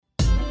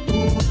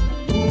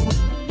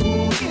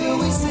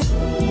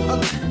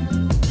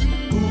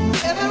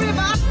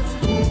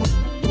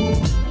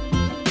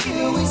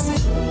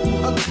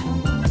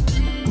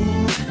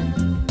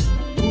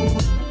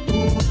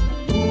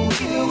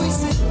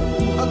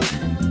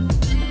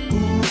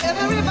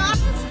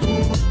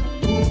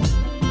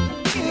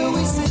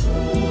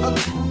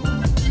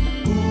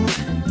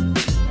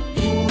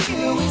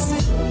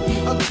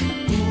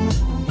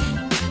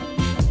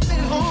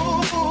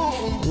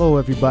Hello,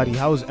 everybody.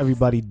 How's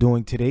everybody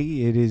doing today?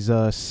 It is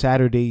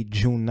Saturday,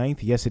 June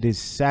 9th. Yes, it is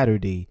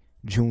Saturday,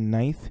 June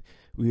 9th.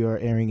 We are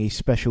airing a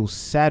special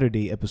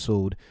Saturday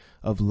episode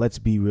of Let's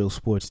Be Real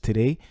Sports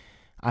today.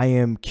 I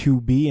am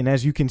QB, and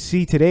as you can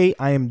see today,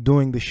 I am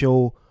doing the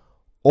show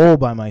all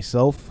by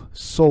myself,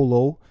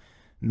 solo.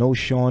 No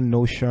Sean,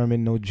 no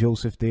Sherman, no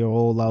Joseph. They are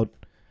all out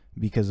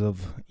because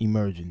of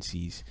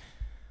emergencies.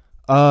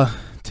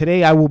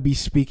 Today I will be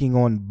speaking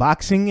on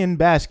boxing and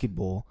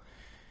basketball.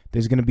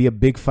 There's going to be a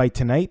big fight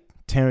tonight.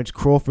 Terrence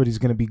Crawford is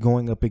going to be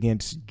going up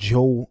against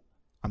Jeff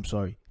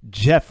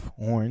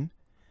Horn.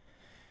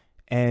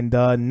 And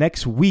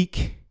next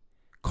week,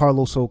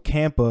 Carlos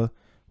Ocampa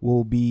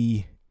will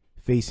be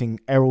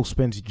facing Errol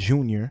Spence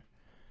Jr.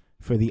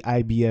 for the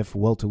IBF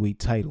welterweight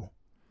title.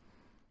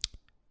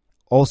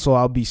 Also,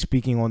 I'll be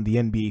speaking on the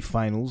NBA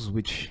Finals,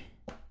 which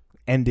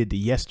ended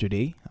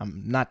yesterday.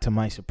 Not to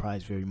my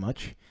surprise very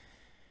much.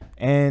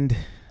 And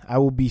I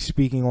will be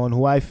speaking on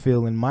who I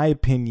feel, in my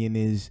opinion,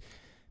 is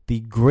the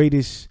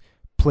greatest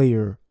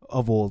player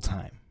of all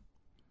time.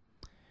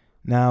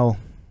 Now,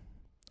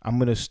 I'm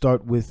going to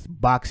start with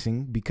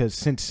boxing because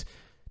since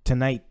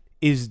tonight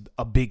is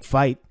a big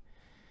fight,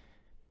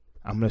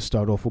 I'm going to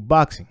start off with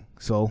boxing.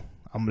 So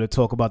I'm going to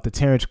talk about the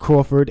Terrence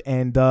Crawford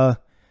and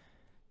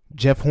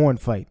Jeff Horn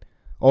fight.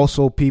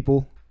 Also,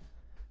 people,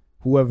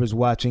 whoever's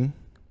watching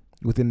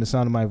within the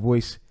sound of my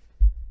voice,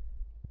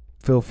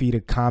 feel free to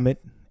comment,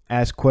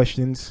 ask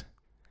questions.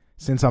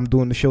 Since I'm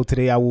doing the show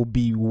today, I will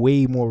be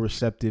way more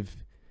receptive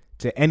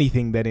to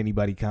anything that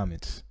anybody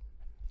comments.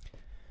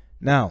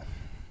 Now,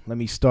 let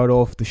me start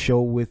off the show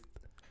with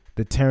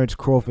the Terrence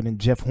Crawford and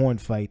Jeff Horn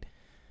fight.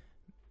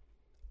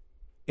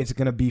 It's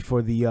going to be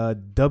for the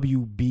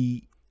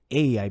WBA,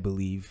 I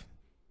believe.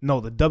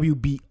 No, the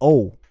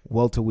WBO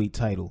welterweight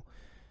title.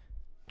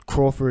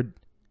 Crawford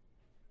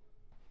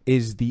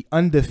is the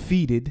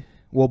undefeated.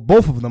 Well,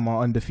 both of them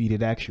are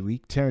undefeated, actually.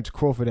 Terrence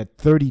Crawford at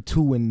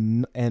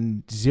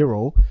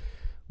 32-0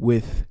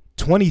 with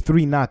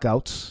 23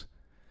 knockouts.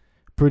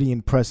 Pretty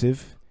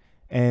impressive.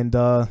 And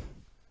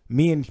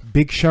me and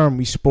Big Sherm,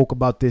 we spoke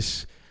about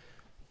this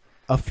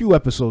a few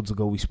episodes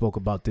ago. We spoke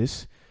about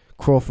this.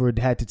 Crawford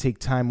had to take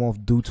time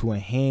off due to a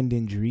hand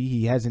injury.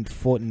 He hasn't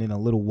fought in a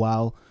little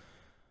while.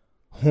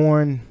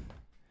 Horn,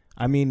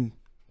 I mean,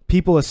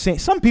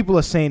 some people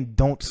are saying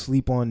don't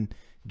sleep on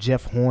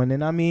Jeff Horn.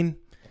 And I mean,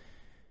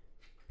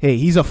 hey,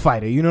 he's a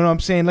fighter. You know what I'm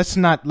saying? Let's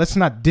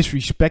not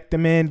disrespect the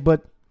man,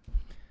 but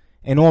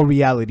in all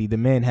reality, the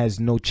man has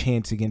no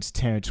chance against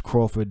Terrence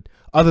Crawford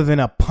other than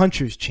a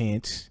puncher's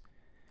chance.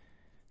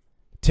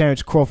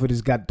 Terrence Crawford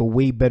has got the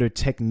way better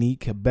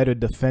technique, a better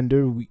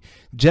defender.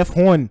 Jeff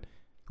Horn,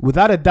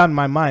 without a doubt in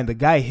my mind, the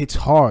guy hits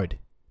hard.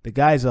 The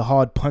guy's a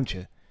hard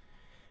puncher,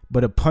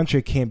 but a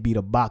puncher can't beat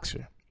a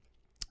boxer.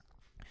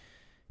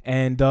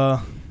 And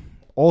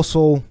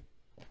also,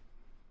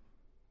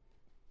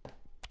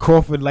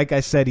 Crawford, like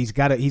I said, he's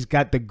got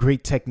the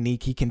great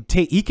technique. He can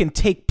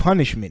take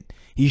punishment.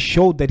 He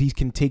showed that he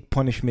can take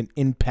punishment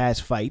in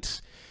past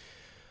fights.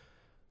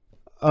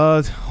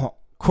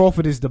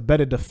 Crawford is the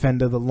better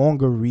defender, the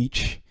longer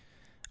reach.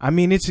 I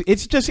mean, it's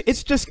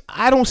just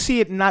I don't see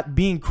it not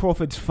being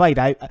Crawford's fight.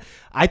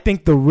 I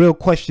think the real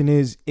question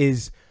is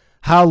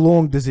how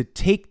long does it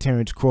take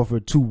Terrence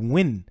Crawford to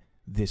win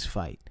this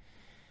fight?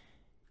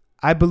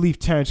 I believe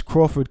Terrence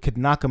Crawford could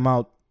knock him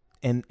out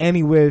in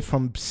anywhere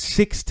from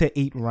 6 to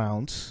 8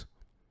 rounds.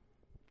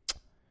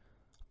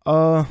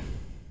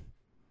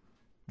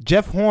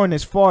 Jeff Horn,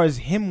 as far as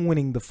him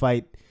winning the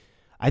fight,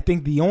 I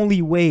think the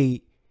only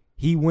way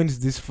he wins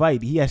this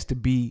fight, he has to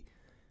be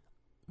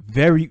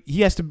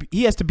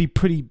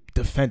pretty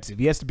defensive.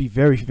 He has to be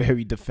very,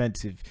 very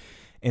defensive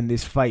in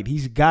this fight.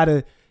 He's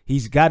gotta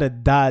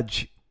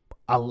dodge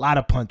a lot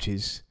of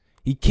punches.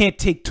 He can't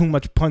take too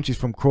much punches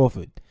from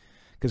Crawford.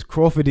 Because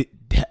Crawford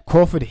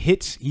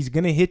hits, he's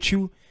gonna hit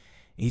you.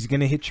 He's going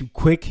to hit you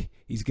quick.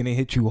 He's going to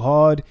hit you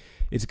hard.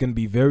 It's going to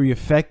be very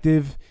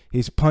effective.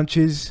 His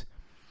punches.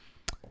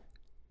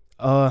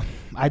 I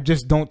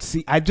just don't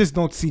see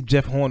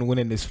Jeff Horn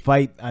winning this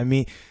fight. I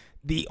mean,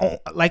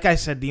 like I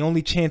said, the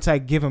only chance I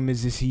give him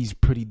is he's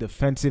pretty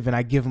defensive, and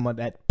I give him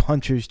that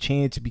puncher's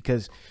chance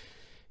because,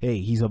 hey,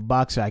 he's a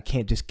boxer. I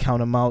can't just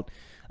count him out.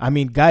 I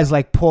mean, guys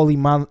like I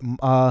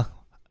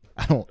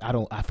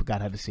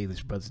forgot how to say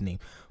this brother's name.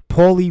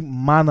 Paulie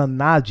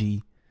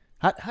Malignaggi.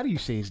 How do you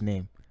say his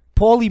name?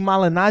 Paulie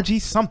Malignaggi,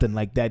 something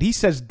like that. He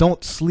says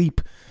don't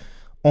sleep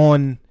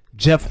on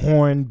Jeff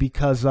Horn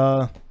because,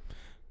 I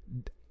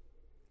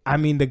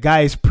mean, the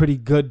guy is pretty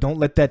good. Don't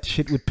let that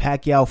shit with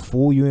Pacquiao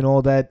fool you and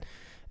all that.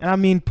 And I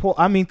mean, come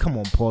on,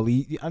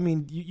 Paulie. I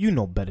mean, you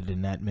know better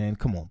than that, man.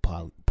 Come on,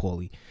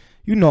 Paulie.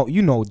 You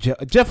know,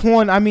 Jeff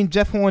Horn. I mean,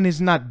 Jeff Horn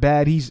is not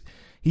bad. He's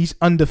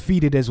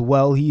undefeated as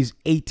well. He's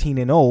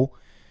 18-0,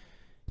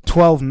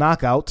 12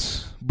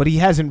 knockouts, but he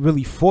hasn't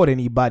really fought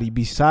anybody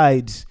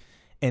besides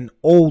an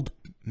old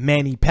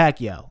Manny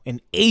Pacquiao,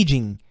 an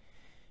aging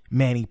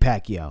Manny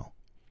Pacquiao.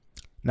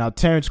 Now,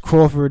 Terrence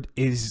Crawford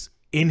is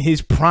in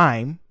his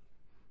prime,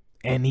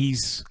 and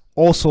he's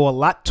also a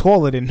lot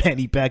taller than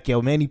Manny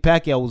Pacquiao. Manny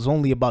Pacquiao was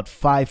only about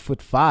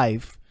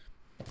 5'5".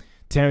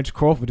 Terrence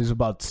Crawford is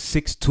about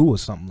 6'2" or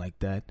something like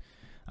that.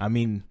 I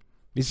mean,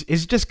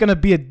 it's just gonna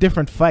be a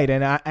different fight.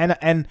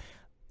 And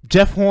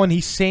Jeff Horn,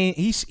 he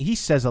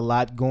says a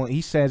lot going.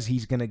 He says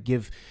he's gonna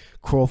give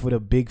Crawford a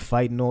big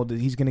fight and all that.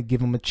 He's gonna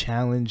give him a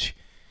challenge.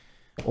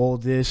 All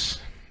this,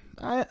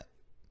 I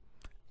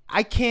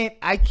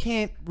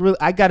can't really.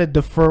 I gotta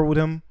defer with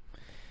him.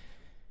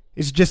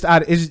 It's just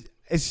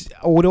it's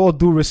with all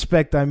due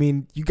respect. I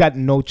mean, you got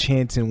no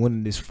chance in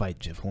winning this fight,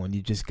 Jeff Horn.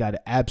 You just got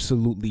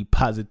absolutely,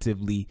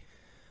 positively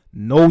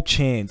no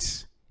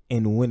chance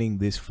in winning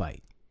this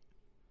fight.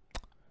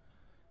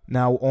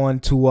 Now on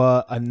to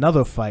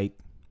another fight.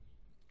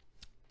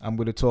 I'm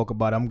gonna talk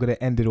about. I'm gonna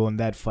end it on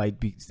that fight.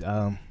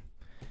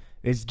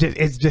 It's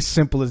just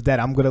simple as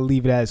that. I'm gonna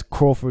leave it as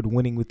Crawford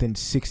winning within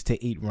 6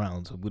 to 8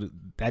 rounds.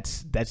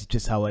 That's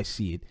just how I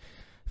see it.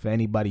 For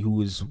anybody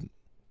who is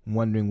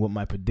wondering what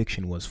my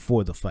prediction was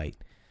for the fight.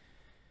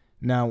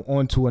 Now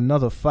on to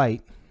another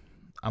fight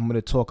I'm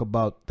gonna talk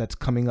about that's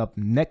coming up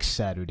next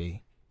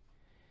Saturday.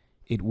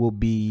 It will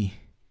be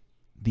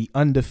the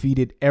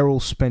undefeated Errol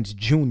Spence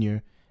Jr.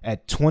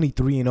 at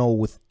 23-0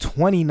 with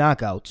 20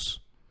 knockouts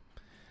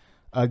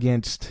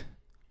against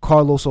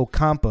Carlos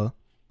Ocampa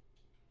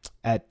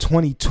at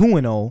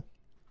 22-0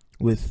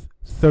 with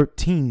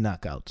 13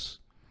 knockouts.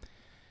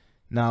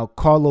 Now,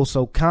 Carlos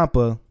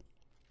Ocampa,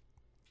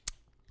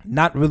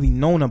 not really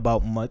known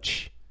about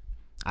much.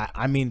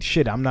 I mean,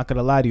 shit, I'm not going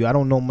to lie to you. I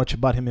don't know much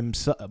about him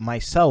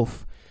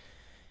myself.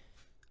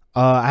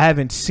 I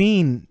haven't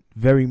seen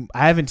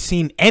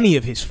any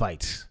of his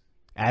fights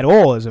at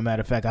all, as a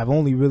matter of fact. I've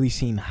only really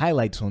seen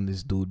highlights on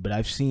this dude, but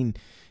I've seen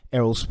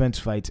Errol Spence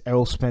fights.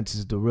 Errol Spence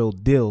is the real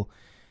deal.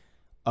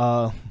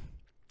 Carlos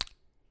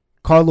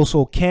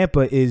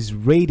Ocampa is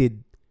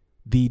rated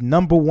the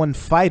 #1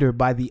 fighter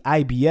by the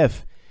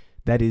IBF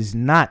that is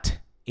not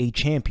a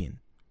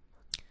champion.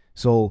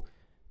 So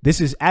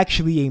this is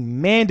actually a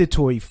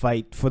mandatory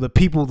fight for the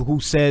people who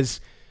think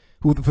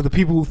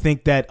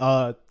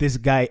that this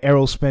guy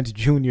Errol Spence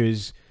Jr.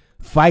 is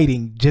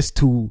fighting just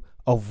to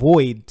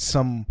avoid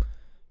some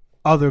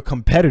other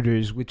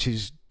competitors, which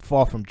is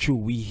far from true.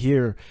 We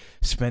hear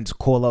Spence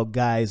call out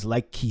guys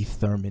like Keith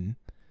Thurman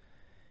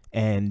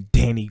and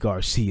Danny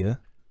Garcia,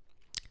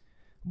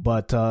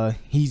 but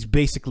he's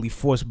basically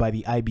forced by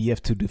the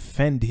IBF to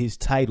defend his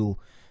title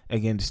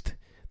against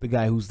the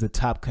guy who's the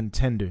top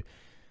contender.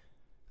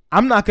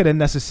 I'm not going to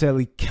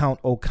necessarily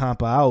count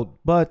Ocampa out,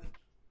 but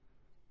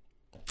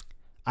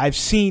I've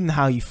seen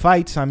how he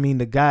fights. I mean,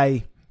 the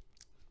guy,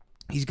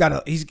 there's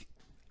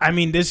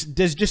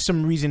just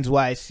some reasons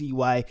why I see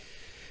why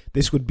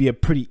this would be a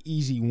pretty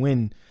easy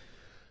win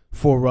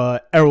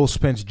for Errol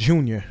Spence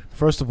Jr.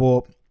 First of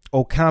all,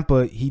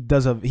 Ocampa, he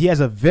has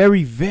a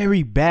very,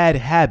 very bad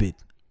habit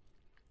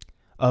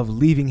of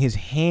leaving his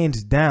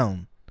hands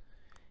down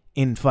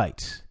in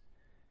fights.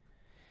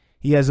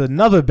 He has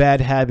another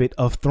bad habit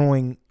of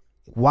throwing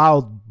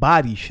wild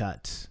body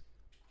shots.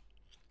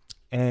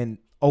 And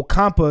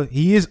Ocampa,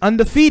 he is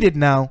undefeated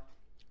now,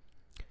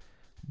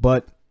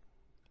 but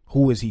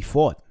who has he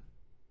fought?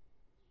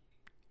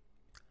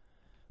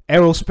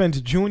 Errol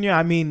Spence Jr.,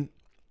 I mean,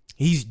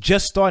 he's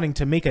just starting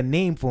to make a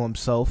name for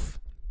himself.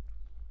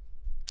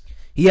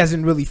 He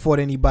hasn't really fought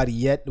anybody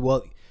yet.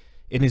 Well,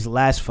 in his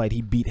last fight,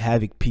 he beat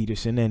Havoc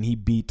Peterson, and he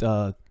beat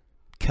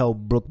Kell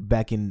Brook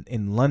back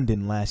in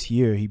London last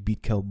year. He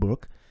beat Kell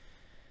Brook.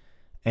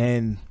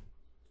 And,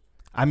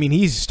 I mean,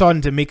 he's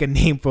starting to make a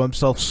name for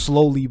himself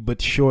slowly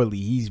but surely.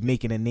 He's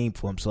making a name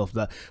for himself.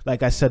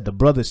 Like I said, the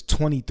brother's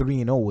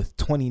 23-0 with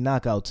 20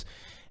 knockouts.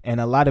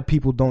 And a lot of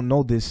people don't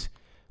know this,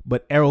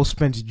 but Errol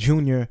Spence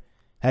Jr.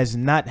 has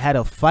not had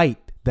a fight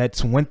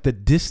that's went the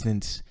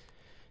distance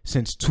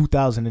since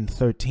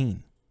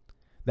 2013.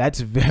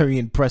 That's very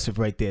impressive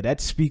right there. That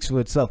speaks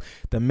for itself.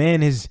 The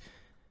man has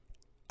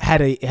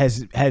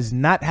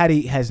not had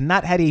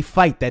a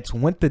fight that's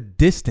went the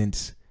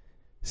distance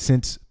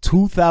since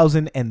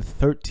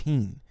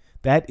 2013.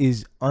 That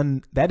is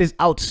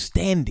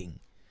outstanding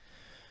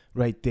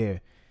right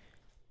there.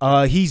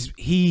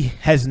 He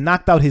has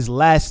knocked out his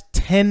last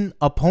 10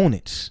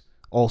 opponents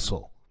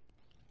also.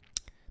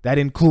 That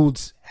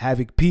includes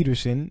Havoc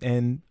Peterson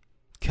and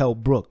Kell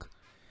Brook.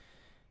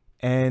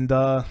 And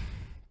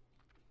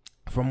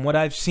from what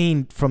I've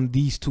seen from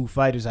these two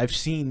fighters, I've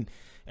seen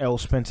Errol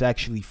Spence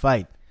actually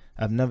fight.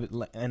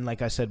 And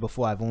like I said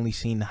before, I've only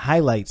seen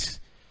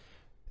highlights.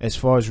 As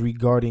far as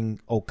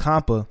regarding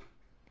Ocampa,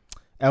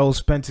 Errol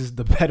Spence is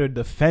the better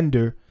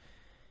defender.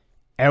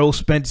 Errol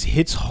Spence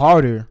hits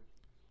harder.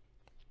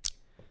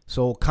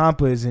 So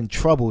Ocampa is in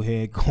trouble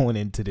here going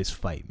into this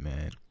fight,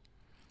 man.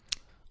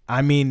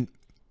 I mean,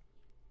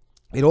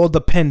 it all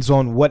depends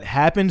on what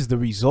happens, the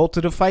result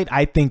of the fight.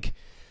 I think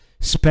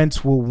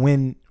Spence will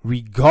win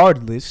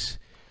regardless.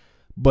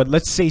 But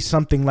let's say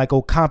something like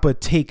Ocampa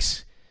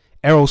takes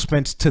Errol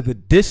Spence to the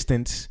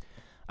distance.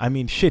 I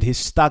mean, shit, his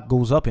stock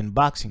goes up in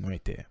boxing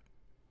right there.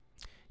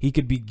 He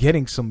could be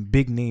getting some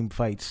big name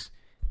fights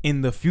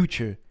in the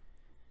future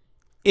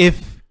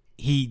if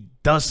he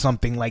does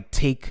something like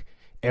take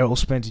Errol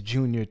Spence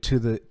Jr. to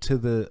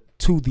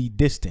the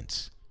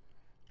distance.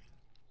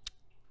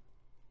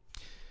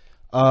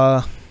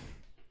 As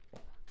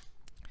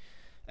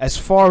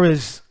far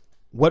as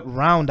what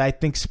round I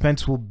think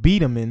Spence will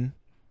beat him in,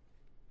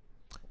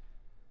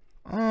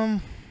 I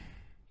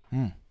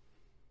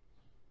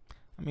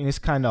mean, it's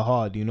kind of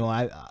hard, you know.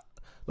 I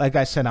like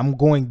I said, I'm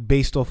going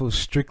based off of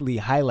strictly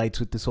highlights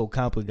with this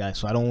Ocampa guy,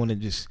 so I don't want to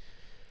just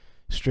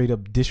straight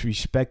up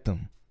disrespect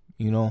him,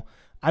 you know.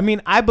 I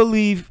mean, I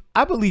believe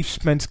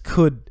Spence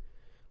could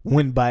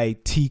win by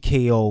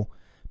TKO,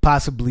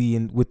 possibly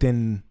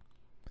within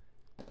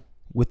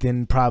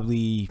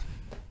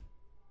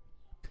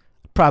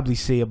probably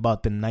say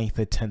about the 9th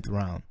or 10th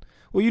round.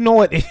 Well, you know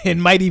what? It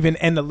might even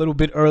end a little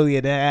bit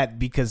earlier than that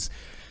because,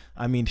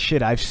 I mean,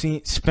 shit, I've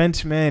seen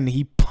Spence, man,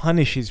 he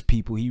punishes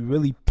people. He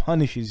really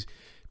punishes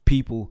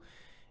people.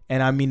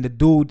 And, I mean, the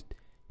dude,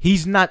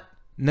 he's not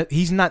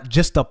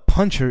just a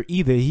puncher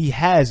either. He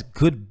has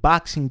good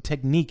boxing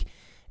technique,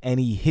 and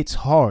he hits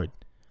hard.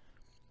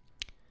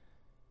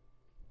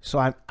 So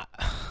I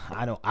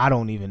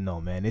don't even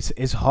know, man.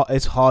 It's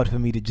hard for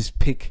me to just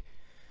pick.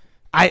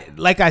 I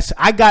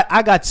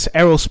got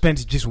Errol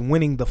Spence just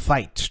winning the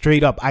fight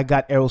straight up. I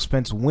got Errol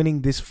Spence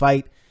winning this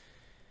fight.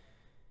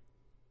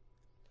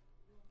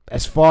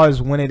 As far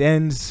as when it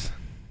ends,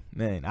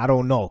 man, I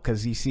don't know,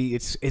 because you see,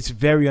 it's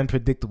very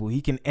unpredictable.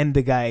 He can end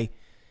the guy.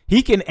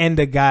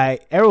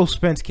 Errol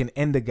Spence can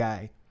end the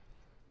guy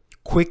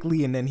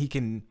quickly, and then he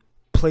can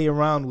play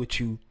around with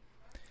you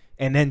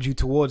and end you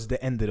towards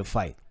the end of the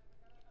fight.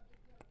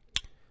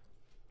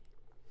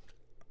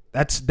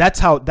 That's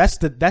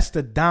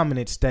the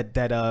dominance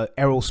that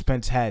Errol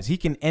Spence has. He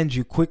can end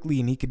you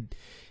quickly, and he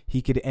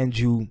could end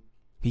you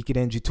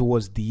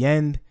towards the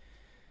end.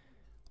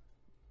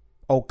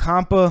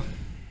 Ocampa,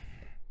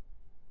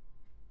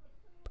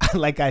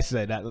 like I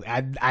said,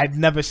 I've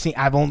never seen.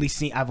 I've only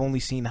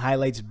seen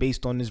highlights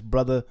based on this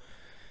brother.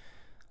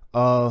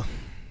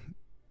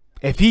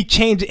 If he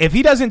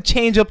doesn't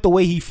change up the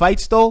way he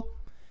fights, though,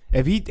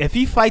 if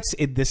he fights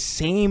it the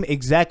same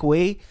exact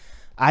way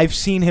I've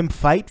seen him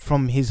fight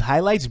from his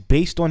highlights,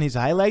 based on his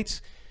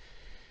highlights,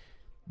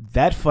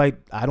 that fight,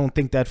 I don't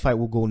think that fight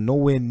will go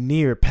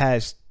nowhere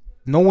past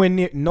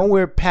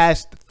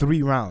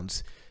 3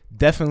 rounds.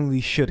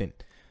 Definitely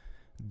shouldn't.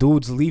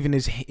 Dude's leaving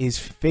his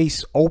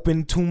face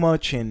open too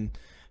much, and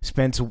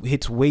Spence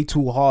hits way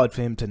too hard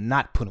for him to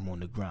not put him on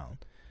the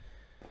ground.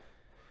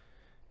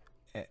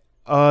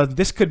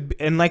 This could,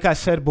 and like I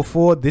said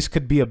before, this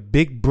could be a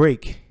big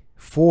break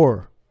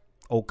for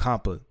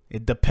Ocampa.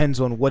 It depends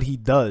on what he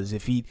does.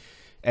 If he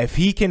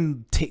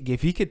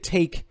could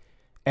take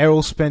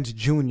Errol Spence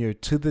Jr.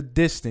 to the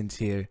distance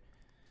here,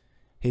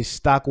 his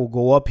stock will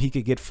go up. He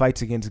could get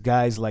fights against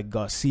guys like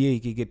Garcia. He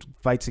could get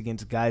fights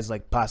against guys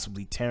like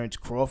possibly Terrence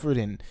Crawford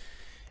and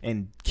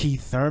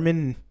Keith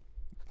Thurman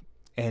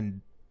and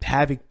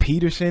Havoc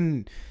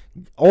Peterson.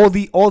 All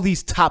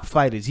these top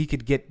fighters. He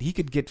could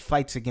get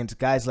fights against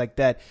guys like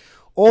that.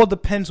 All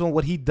depends on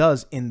what he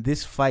does in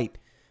this fight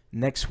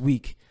next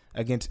week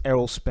against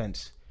Errol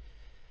Spence.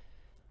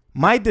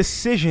 My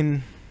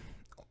decision,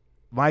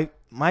 my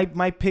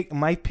pick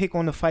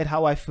on the fight,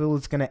 how I feel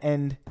it's gonna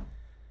end.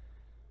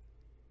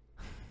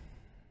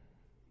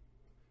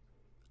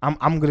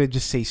 I'm gonna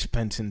just say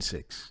Spence in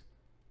 6.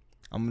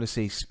 I'm gonna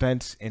say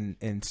Spence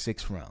in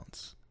 6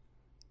 rounds.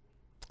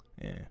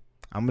 Yeah,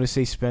 I'm gonna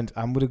say Spence.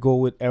 I'm gonna go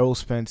with Errol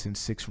Spence in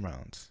 6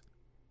 rounds.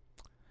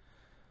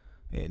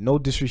 Yeah, no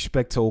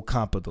disrespect to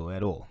Ocampa though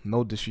at all.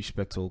 No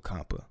disrespect to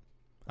Ocampa.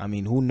 I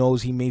mean, who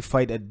knows? He may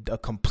fight a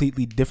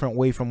completely different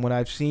way from what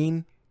I've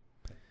seen.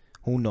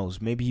 Who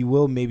knows? Maybe he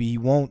will. Maybe he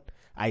won't.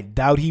 I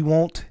doubt he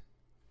won't.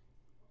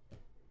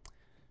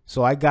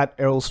 So I got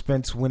Errol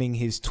Spence winning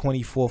his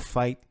 24th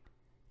fight,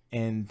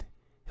 and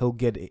he'll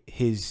get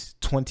his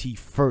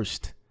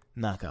 21st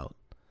knockout.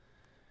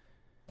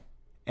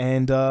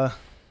 And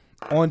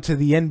on to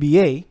the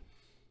NBA,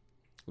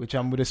 which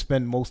I'm going to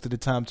spend most of the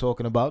time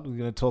talking about. I'm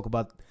going to talk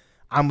about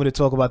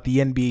the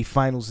NBA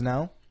Finals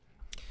now.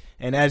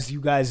 And as you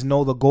guys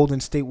know, the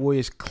Golden State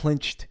Warriors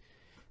clinched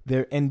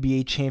their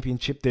NBA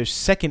championship, their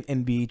second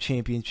NBA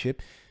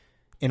championship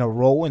in a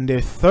row, and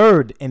their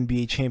third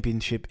NBA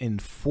championship in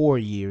 4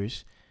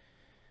 years.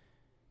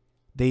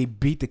 They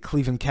beat the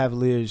Cleveland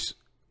Cavaliers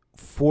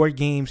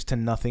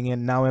 4-0.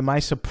 And now, am I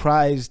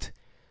surprised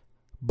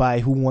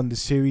by who won the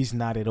series?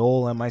 Not at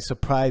all. Am I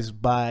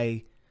surprised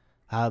by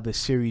how the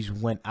series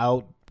went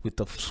out with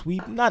the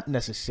sweep? Not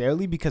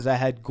necessarily, because I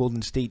had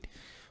Golden State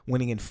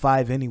winning in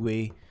 5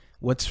 anyway.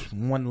 What's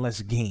one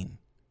less game?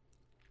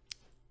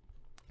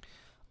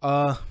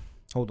 Hold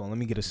on. Let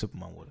me get a sip of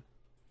my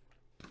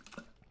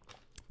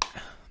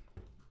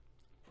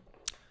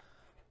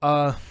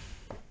water.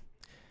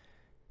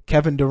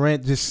 Kevin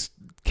Durant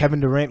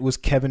was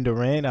Kevin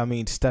Durant. I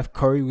mean, Steph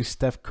Curry was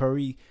Steph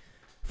Curry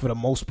for the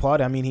most part.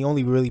 I mean, he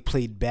only really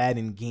played bad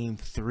in Game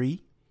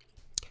 3.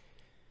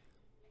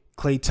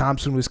 Klay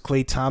Thompson was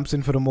Klay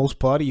Thompson for the most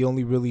part. He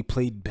only really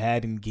played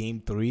bad in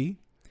Game 3.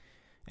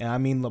 And I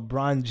mean,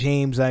 LeBron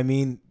James, I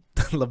mean,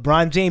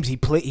 LeBron James, he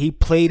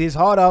played his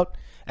heart out.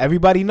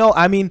 Everybody know.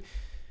 I mean,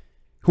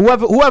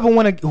 whoever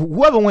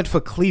went for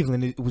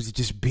Cleveland, it was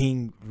just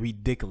being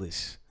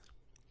ridiculous.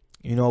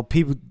 You know,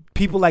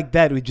 people like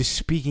that were just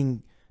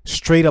speaking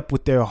straight up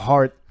with their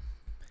heart.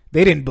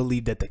 They didn't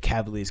believe that the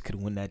Cavaliers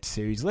could win that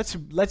series.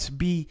 Let's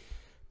be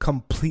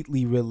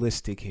completely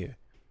realistic here.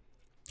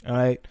 All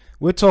right,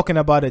 we're talking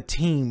about a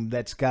team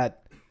that's got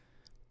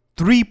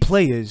 3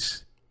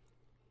 players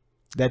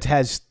that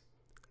has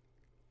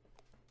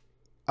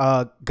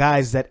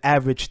guys that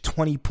average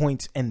 20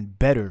 points and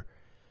better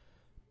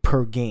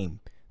per game.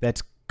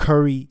 That's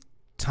Curry,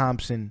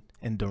 Thompson,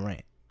 and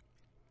Durant.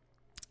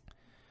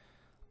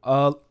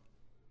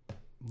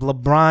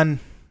 LeBron,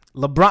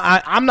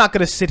 I'm not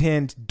going to sit here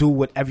and do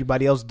what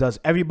everybody else does.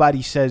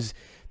 Everybody says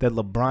that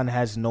LeBron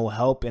has no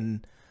help,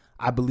 and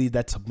I believe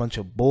that's a bunch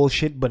of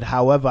bullshit. But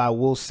however, I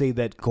will say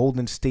that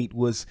Golden State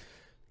was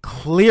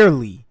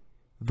clearly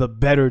the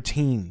better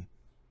team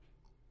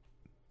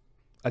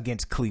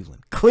against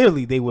Cleveland.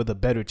 Clearly, they were the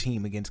better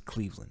team against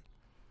Cleveland.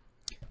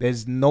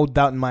 There's no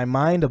doubt in my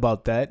mind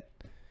about that.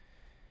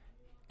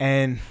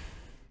 And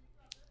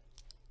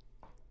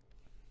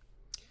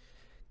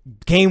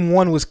Game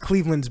 1 was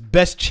Cleveland's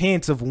best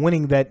chance of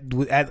winning that,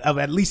 of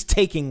at least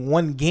taking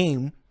one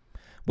game.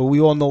 But we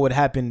all know what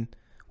happened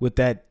with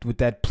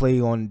that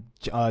play on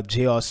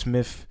J.R.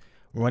 Smith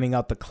running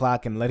out the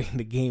clock and letting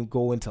the game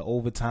go into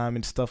overtime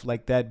and stuff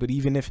like that. But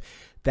even if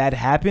that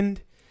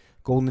happened,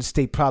 Golden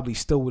State probably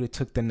still would have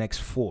took the next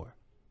 4.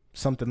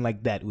 Something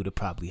like that would have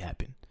probably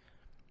happened.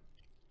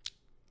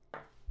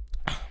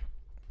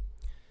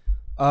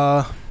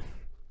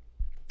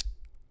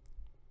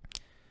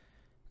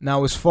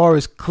 Now, as far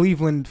as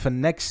Cleveland for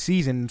next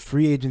season,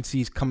 free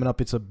agency is coming up.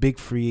 It's a big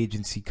free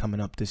agency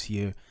coming up this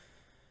year.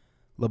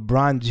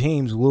 LeBron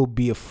James will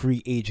be a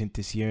free agent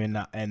this year,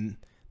 and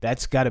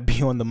that's got to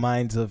be on the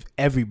minds of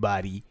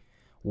everybody,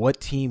 what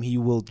team he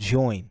will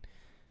join.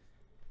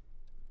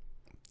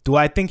 Do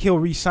I think he'll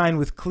re-sign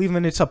with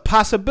Cleveland? It's a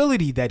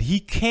possibility that he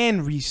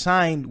can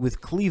re-sign with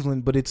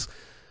Cleveland, but it's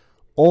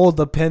all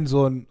depends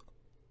on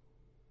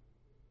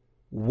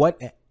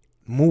what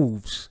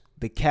moves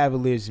the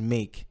Cavaliers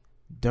make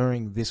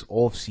during this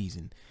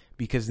offseason,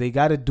 because they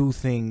got to do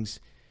things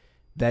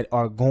that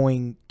are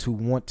going to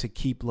want to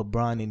keep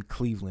LeBron in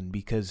Cleveland,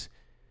 because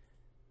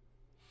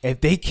if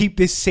they keep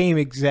this same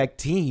exact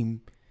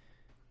team,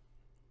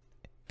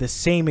 the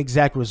same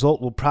exact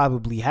result will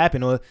probably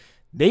happen. Or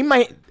they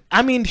might,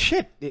 I mean,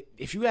 shit,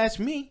 if you ask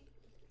me,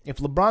 if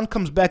LeBron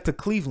comes back to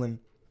Cleveland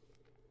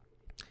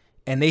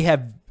and they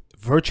have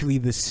virtually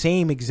the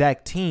same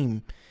exact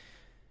team,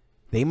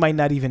 they might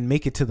not even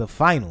make it to the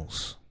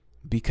finals,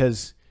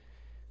 because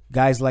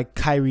guys like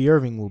Kyrie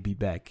Irving will be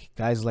back.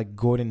 Guys like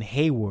Gordon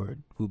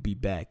Hayward will be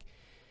back.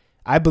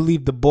 I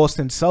believe the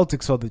Boston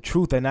Celtics are the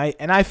truth, and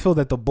I feel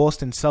that the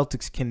Boston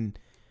Celtics can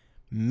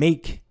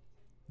make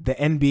the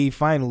NBA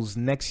Finals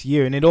next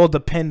year, and it all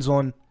depends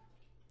on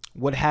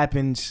what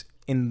happens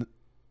in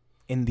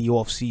the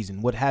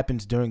offseason, what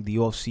happens during the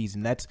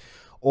offseason. That's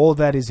all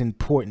that is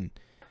important.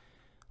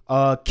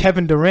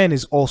 Kevin Durant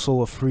is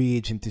also a free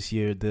agent this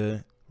year,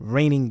 the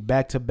reigning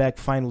back-to-back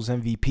Finals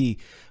MVP.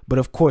 But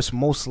of course,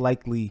 most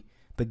likely,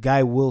 the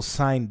guy will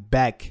sign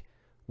back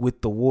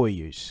with the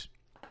Warriors.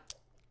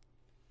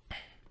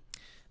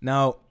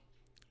 Now,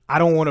 I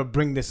don't want to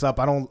bring this up.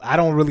 I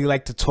don't really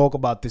like to talk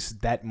about this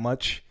that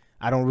much.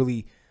 I don't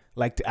really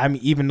like to. I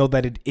mean, even though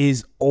that it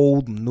is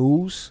old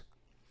news,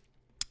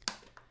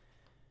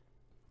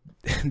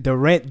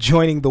 Durant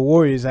joining the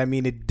Warriors, I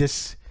mean, it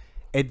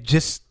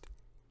just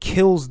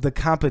kills the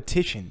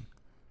competition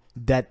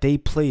that they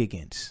play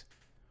against.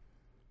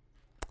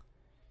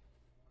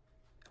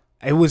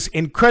 It was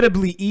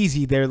incredibly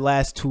easy, their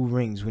last 2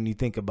 rings, when you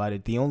think about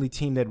it. The only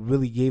team that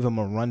really gave them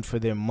a run for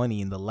their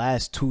money in the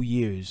last 2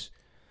 years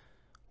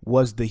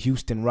was the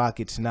Houston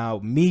Rockets. Now,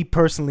 me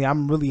personally,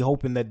 I'm really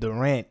hoping that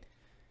Durant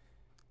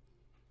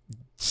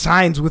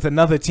signs with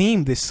another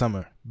team this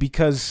summer,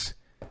 because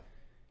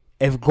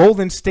if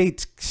Golden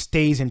State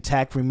stays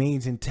intact,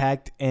 remains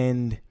intact,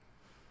 and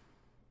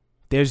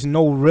there's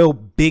no real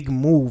big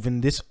move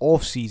in this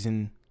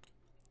offseason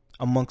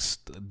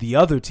amongst the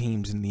other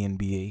teams in the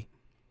NBA,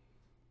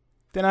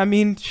 then I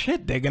mean,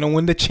 shit, they're going to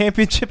win the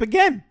championship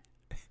again.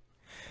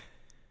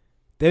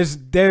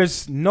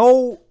 There's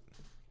no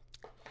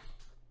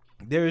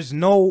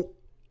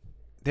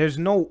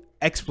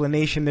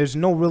explanation. There's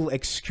no real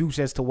excuse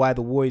as to why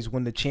the Warriors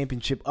win the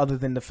championship, other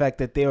than the fact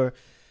that they are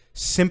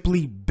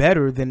simply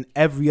better than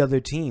every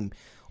other team.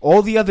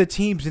 All the other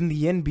teams in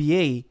the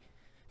NBA,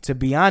 to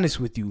be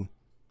honest with you,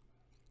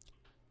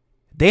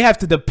 they have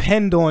to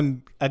depend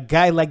on a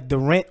guy like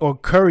Durant or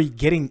Curry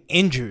getting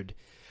injured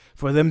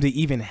for them to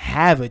even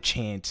have a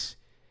chance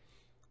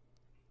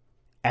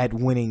at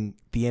winning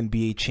the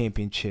NBA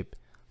championship.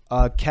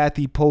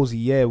 Kathy Posey,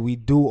 yeah, we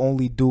do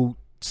only do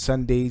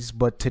Sundays,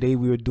 but today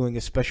we were doing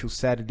a special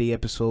Saturday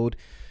episode.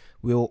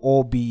 We'll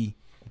all be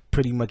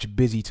pretty much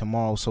busy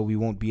tomorrow, so we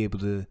won't be able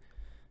to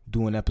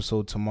do an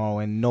episode tomorrow.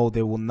 And no,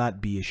 there will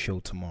not be a show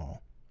tomorrow.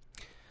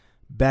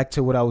 back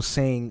to what I was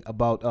saying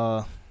about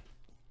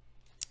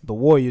the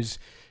Warriors.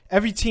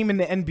 Every team in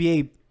the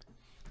NBA,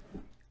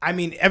 I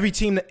mean, every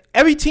team in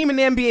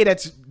the NBA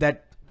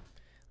that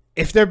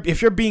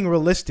if you're being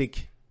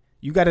realistic,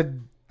 you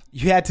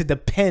had to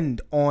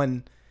depend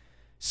on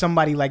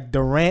somebody like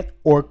Durant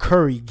or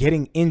Curry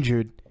getting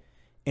injured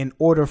in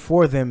order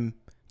for them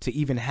to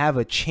even have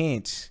a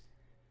chance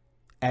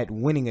at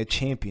winning a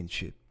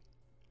championship.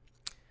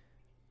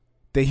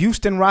 The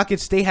Houston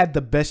Rockets, they had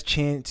the best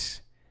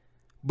chance,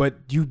 but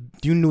you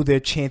knew their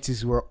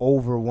chances were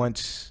over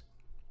once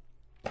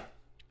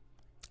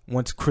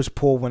Chris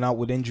Paul went out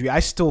with injury. I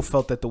still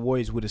felt that the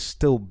Warriors would have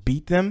still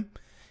beat them.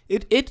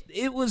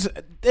 It was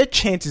their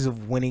chances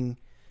of winning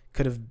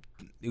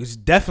it was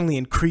definitely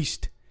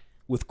increased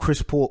with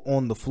Chris Paul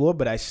on the floor,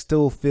 but I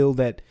still feel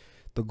that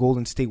the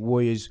Golden State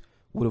Warriors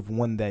would have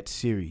won that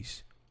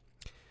series.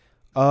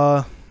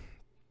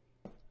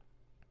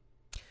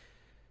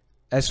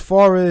 As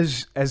far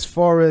as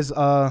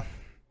the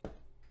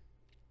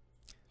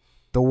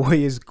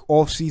Warriors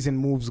offseason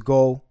moves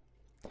go,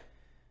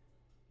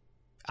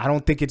 I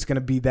don't think it's going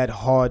to be that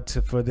hard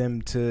for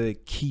them to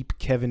keep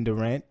Kevin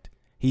Durant.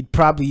 He'd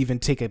probably even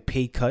take a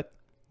pay cut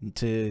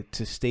to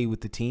stay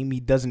with the team. He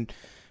doesn't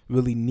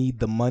really need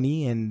the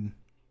money, and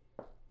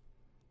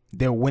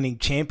they're winning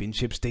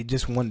championships. They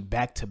just won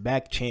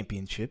back-to-back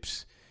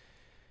championships.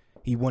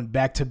 He won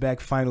back-to-back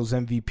Finals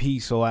MVP.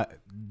 So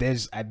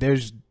there's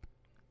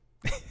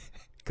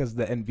because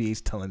the NBA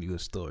is telling you a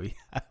story.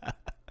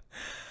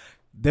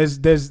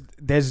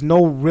 there's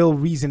no real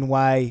reason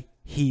why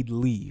he'd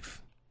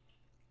leave.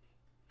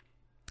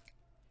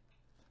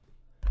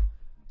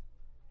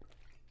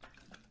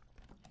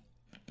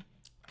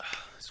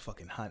 It's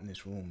fucking hot in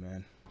this room,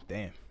 man.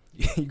 Damn.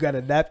 You got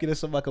a napkin or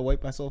something I can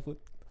wipe myself with?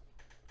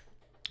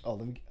 Oh,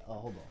 let me.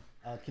 Hold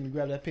on. Can you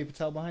grab that paper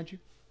towel behind you?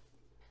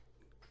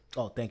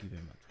 Oh, thank you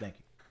very much. Thank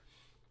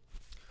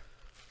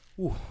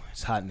you. Ooh,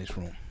 it's hot in this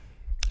room.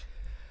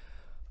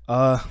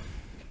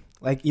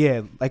 Like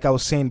I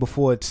was saying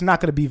before, it's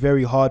not gonna be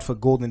very hard for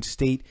Golden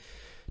State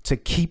to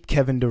keep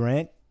Kevin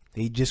Durant.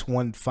 They just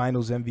won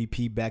Finals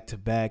MVP back to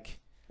back,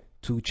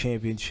 2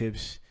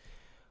 championships.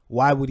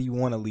 Why would he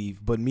want to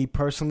leave? But me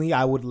personally,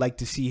 I would like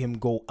to see him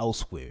go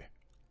elsewhere.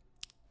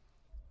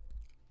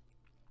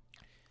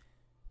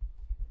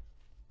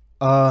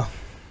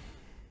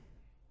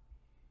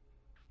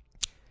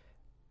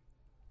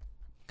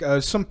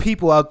 Some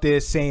people out there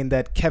saying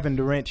that Kevin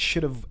Durant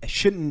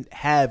shouldn't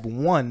have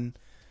won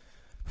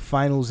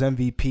Finals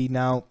MVP.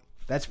 Now,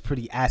 that's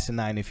pretty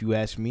asinine if you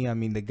ask me. I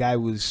mean, the guy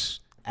was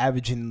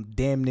averaging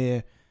damn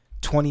near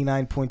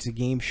 29 points a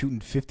game, shooting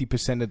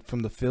 50%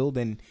 from the field,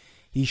 and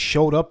he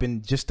showed up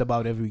in just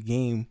about every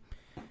game.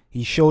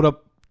 He showed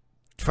up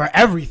for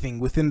everything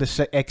within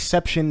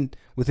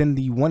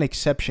the one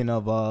exception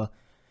of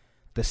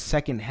the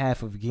second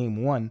half of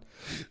game 1.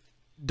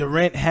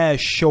 Durant has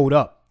showed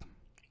up.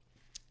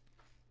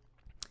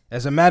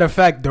 As a matter of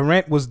fact,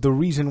 Durant was the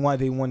reason why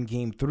they won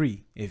Game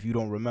 3, if you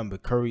don't remember.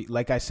 Curry,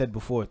 like I said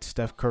before, it's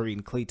Steph Curry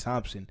and Klay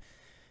Thompson.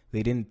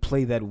 They didn't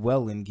play that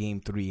well in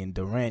Game 3, and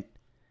Durant,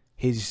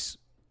 his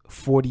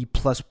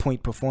 40-plus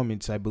point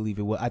performance, I believe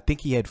it was. I think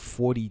he had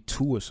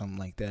 42 or something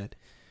like that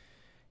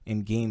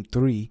in Game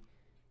 3.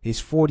 His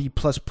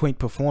 40-plus point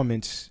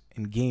performance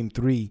in Game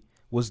 3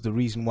 was the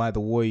reason why the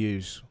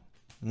Warriors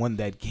won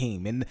that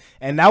game.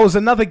 And that was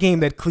another game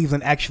that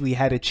Cleveland actually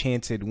had a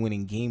chance at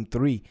winning, Game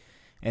 3.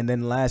 And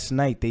then last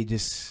night they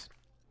just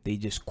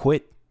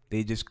quit.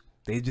 They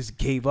just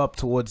gave up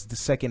towards the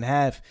second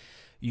half.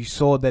 You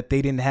saw that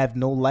they didn't have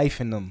no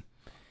life in them.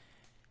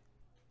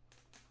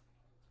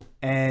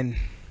 And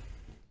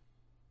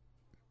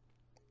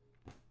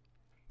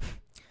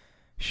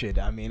shit,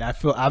 I mean,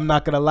 I'm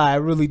not gonna lie, I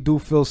really do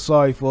feel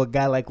sorry for a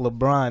guy like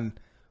LeBron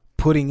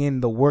putting in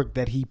the work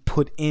that he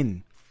put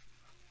in.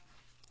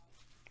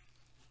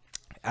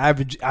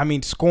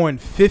 Scoring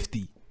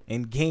 50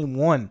 in game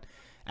 1,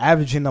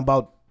 averaging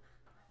about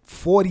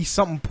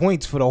 40-something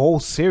points for the whole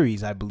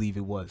series, I believe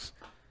it was.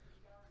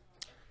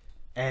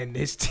 And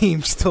his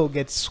team still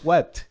gets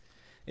swept.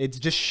 It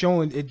just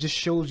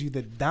shows you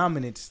the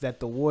dominance that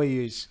the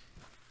Warriors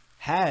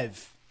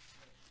have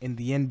in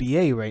the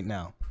NBA right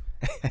now.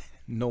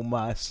 No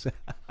mas.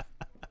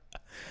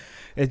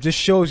 It just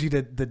shows you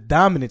the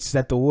dominance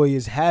that the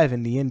Warriors have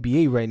in the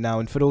NBA right now.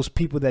 And for those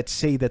people that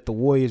say that the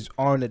Warriors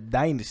aren't a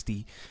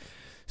dynasty,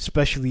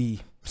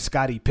 especially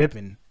Scottie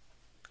Pippen,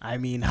 I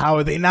mean, how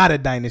are they not a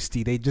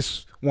dynasty? They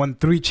just won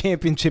 3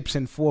 championships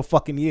in 4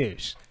 fucking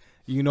years.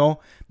 You know,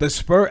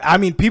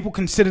 people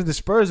consider the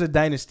Spurs a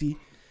dynasty,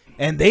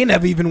 and they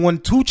never even won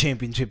 2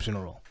 championships in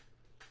a row.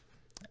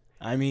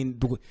 I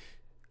mean,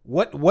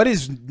 what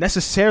is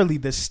necessarily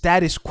the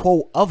status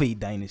quo of a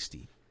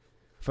dynasty?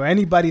 For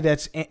anybody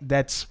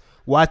that's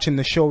watching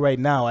the show right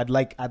now, I'd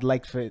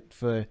like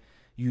for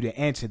you to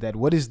answer that.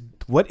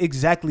 What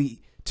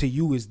exactly to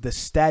you is the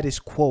status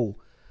quo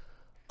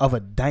of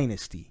a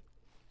dynasty?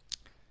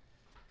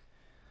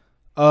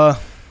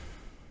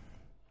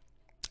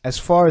 As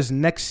far as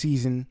next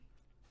season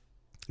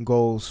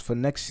goes, for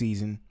next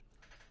season,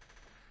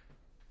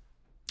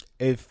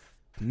 if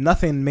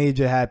nothing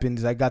major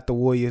happens, I got the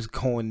Warriors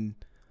going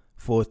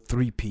for a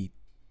three-peat.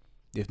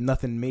 If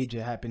nothing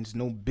major happens,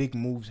 no big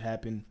moves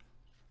happen.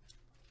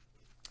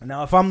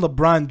 Now, if I'm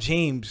LeBron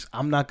James,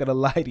 I'm not going to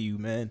lie to you,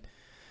 man.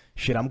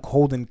 Shit, I'm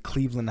holding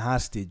Cleveland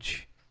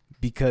hostage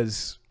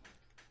because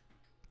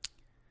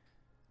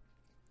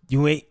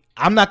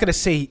I'm not going to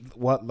say,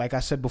 like I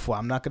said before,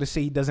 I'm not going to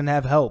say he doesn't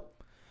have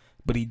help,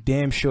 but he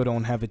damn sure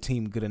don't have a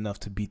team good enough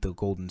to beat the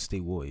Golden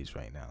State Warriors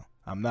right now.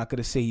 I'm not going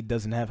to say he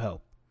doesn't have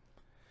help.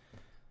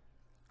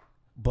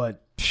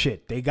 But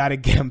shit, they got to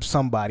get him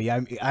somebody.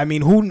 I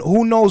mean,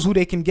 who knows who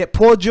they can get?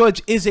 Paul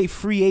George is a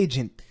free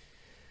agent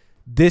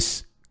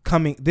this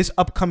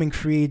upcoming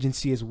free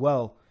agency as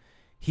well.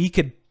 He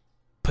could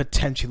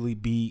potentially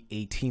be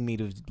a teammate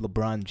of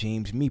LeBron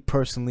James. Me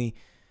personally,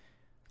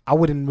 I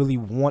wouldn't really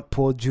want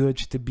Paul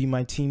George to be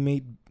my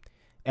teammate.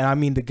 And I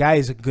mean, the guy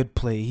is a good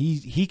player.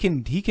 He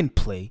can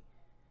play.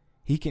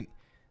 He can.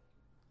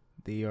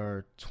 They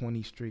are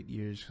 20 straight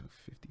years of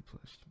 50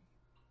 plus.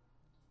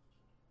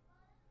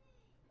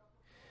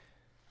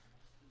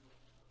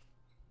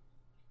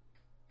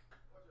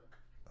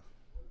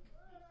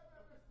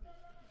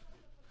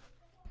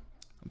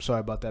 I'm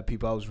sorry about that,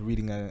 people. I was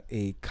reading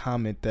a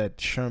comment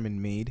that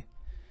Sherman made.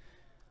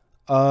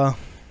 Paul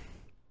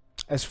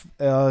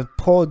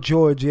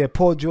George,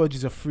 Paul George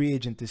is a free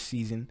agent this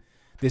season,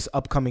 this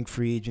upcoming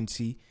free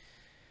agency,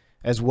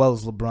 as well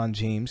as LeBron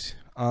James.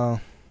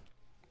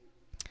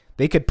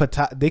 They could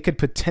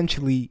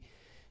potentially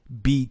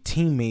be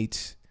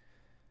teammates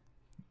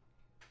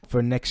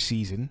for next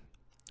season,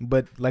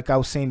 but like I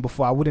was saying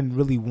before, I wouldn't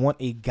really want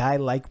a guy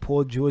like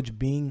Paul George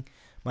being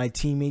my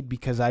teammate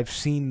because I've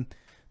seen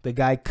the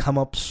guy come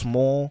up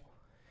small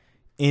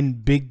in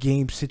big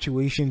game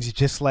situations,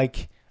 just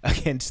like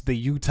against the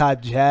Utah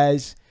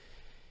Jazz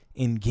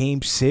in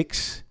Game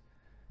 6.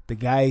 The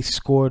guy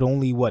scored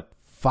only,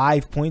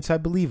 5 points, I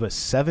believe, or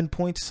 7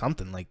 points,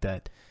 something like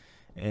that.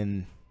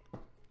 And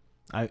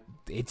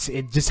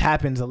it just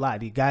happens a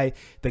lot. The guy,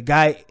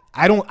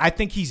 I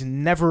think he's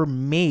never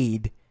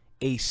made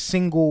a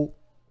single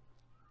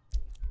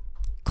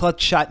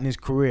clutch shot in his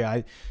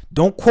career.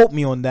 Don't quote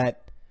me on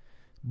that,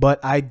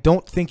 but I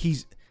don't think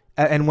he's.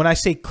 And when I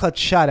say clutch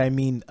shot, I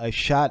mean a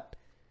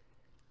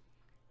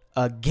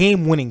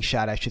game-winning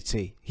shot, I should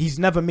say. He's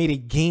never made a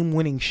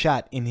game-winning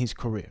shot in his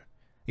career.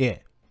 Yeah.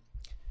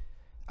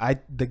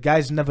 The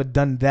guy's never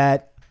done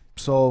that.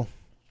 So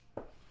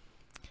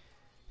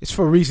it's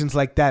for reasons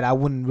like that. I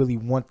wouldn't really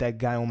want that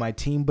guy on my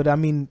team. But I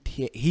mean,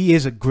 he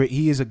is a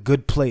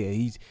good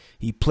player.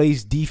 He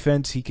plays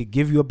defense. He could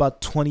give you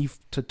about 20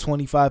 to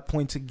 25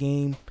 points a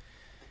game.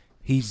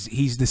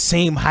 He's the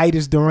same height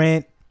as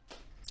Durant.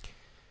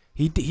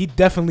 He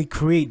definitely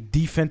create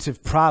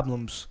defensive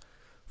problems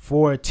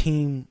for a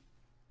team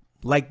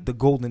like the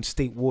Golden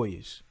State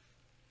Warriors.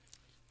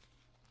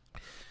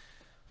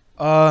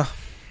 I'm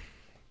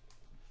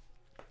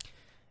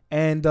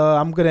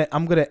gonna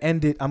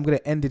end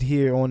it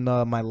here on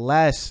my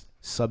last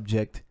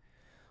subject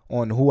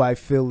on who I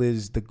feel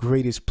is the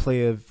greatest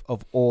player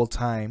of all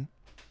time.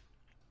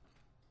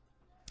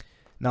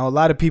 Now, a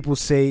lot of people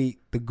say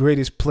the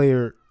greatest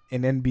player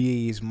in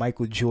NBA is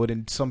Michael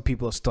Jordan. Some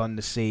people are starting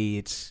to say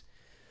it's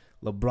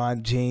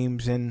LeBron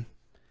James, and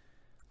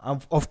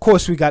of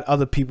course we got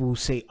other people who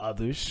say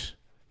others.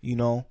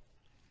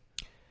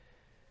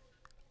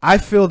 I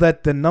feel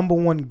that the number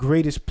one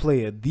greatest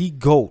player, the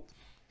GOAT,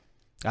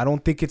 I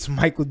don't think it's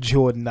Michael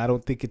Jordan. I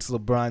don't think it's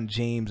LeBron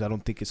James. I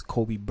don't think it's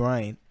Kobe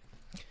Bryant.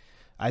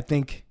 I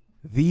think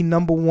the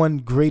number one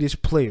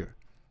greatest player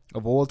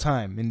of all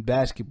time in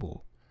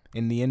basketball,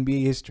 in the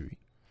NBA history,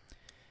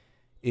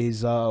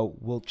 is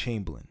Wilt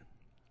Chamberlain.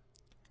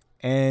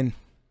 And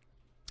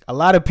a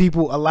lot of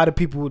people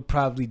would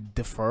probably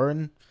defer,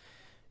 and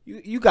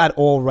you got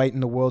all right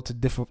in the world to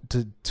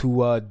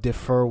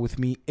defer with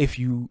me if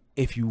you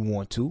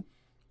want to.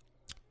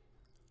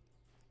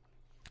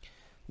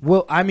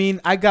 Well, I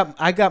mean, I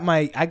got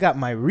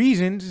my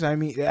reasons. I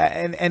mean,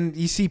 and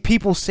you see,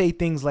 people say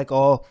things like,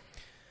 "Oh,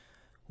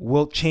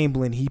 Wilt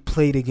Chamberlain, he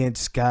played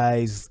against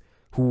guys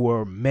who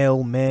were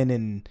male men,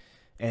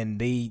 and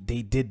they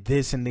did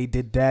this and they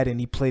did that, and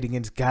he played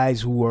against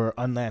guys who were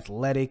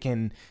unathletic,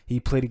 and he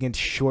played against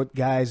short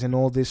guys and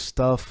all this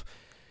stuff."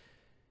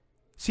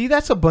 See,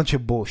 that's a bunch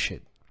of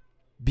bullshit,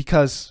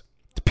 because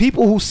the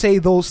people who say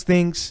those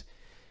things,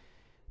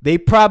 they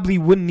probably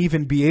wouldn't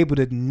even be able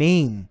to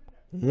name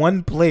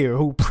one player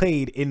who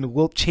played in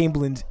Wilt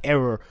Chamberlain's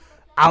era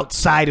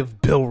outside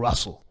of Bill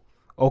Russell.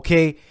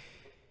 Okay?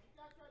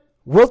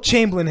 Wilt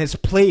Chamberlain has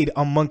played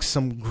amongst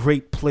some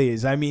great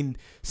players. I mean,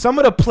 some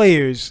of the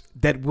players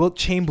that Wilt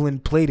Chamberlain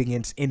played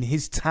against in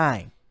his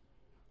time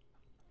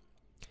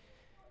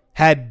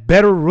had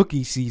better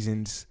rookie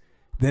seasons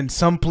than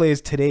some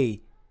players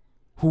today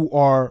who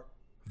are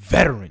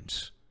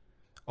veterans.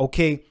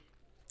 Okay?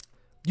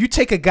 You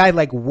take a guy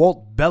like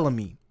Walt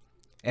Bellamy,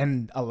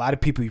 and a lot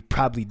of people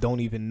probably don't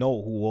even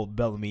know who Walt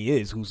Bellamy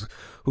is,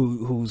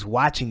 who's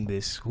watching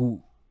this,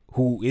 who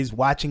is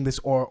watching this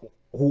or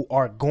who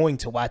are going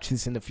to watch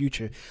this in the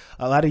future,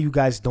 a lot of you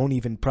guys don't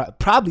even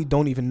probably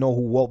don't even know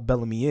who Walt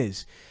Bellamy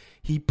is.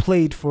 He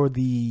played for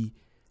the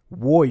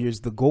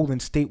Warriors, the Golden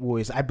State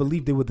Warriors. I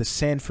believe they were the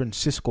San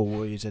Francisco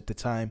Warriors at the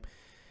time.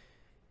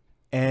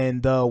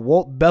 And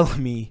Walt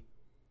Bellamy,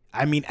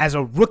 I mean, as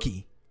a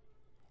rookie,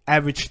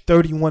 averaged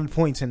 31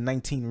 points and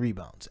 19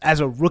 rebounds. As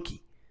a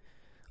rookie.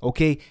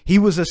 Okay? He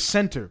was a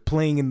center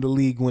playing in the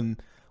league when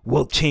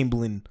Wilt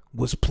Chamberlain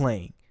was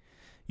playing.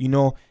 You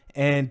know,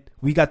 and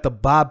we got the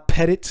Bob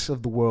Pettit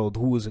of the world,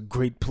 who was a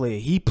great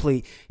player.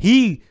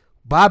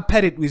 Bob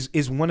Pettit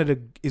is one of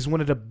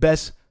the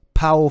best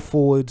power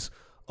forwards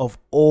of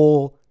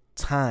all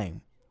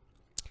time.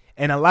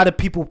 And a lot of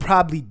people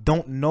probably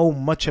don't know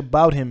much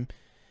about him.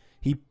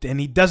 He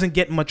doesn't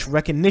get much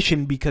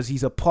recognition because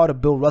he's a part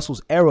of Bill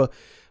Russell's era.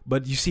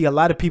 But you see, a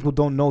lot of people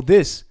don't know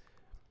this.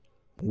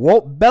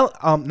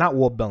 Not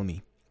Walt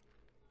Bellamy.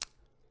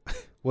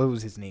 What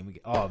was his name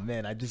again? Oh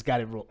man, I just got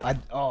it wrong.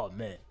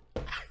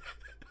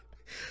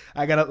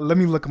 Let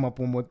me look him up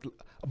one more.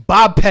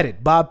 Bob Pettit.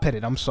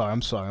 I'm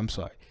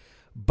sorry.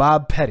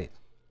 Bob Pettit.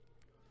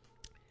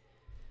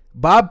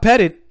 Bob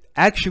Pettit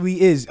actually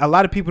is, a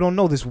lot of people don't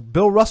know this.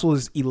 Bill Russell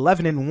is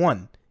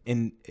 11-1.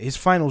 And his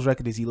finals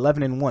record is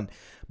 11-1.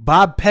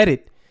 Bob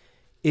Pettit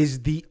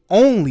is the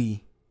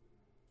only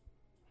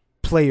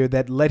player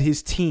that led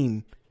his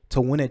team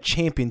to win a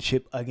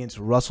championship against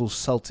Russell's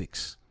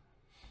Celtics.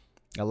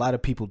 A lot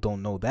of people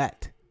don't know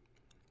that.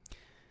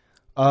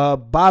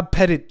 Bob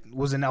Pettit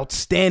was an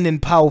outstanding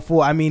power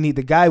forward. I mean,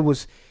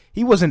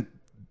 he wasn't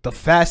the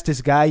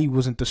fastest guy, he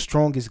wasn't the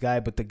strongest guy,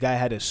 but the guy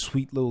had a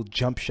sweet little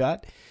jump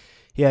shot.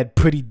 He had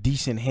pretty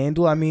decent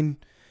handle. I mean,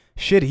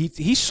 shit,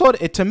 he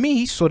sort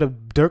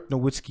of Dirk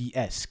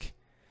Nowitzki-esque.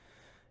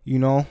 You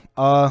know,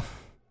 a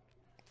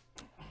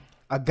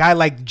guy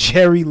like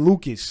Jerry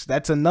Lucas,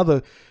 that's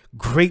another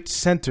great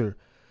center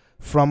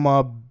from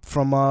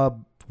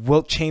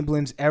Wilt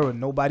Chamberlain's era.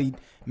 Nobody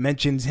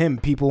mentions him.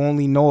 People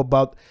only know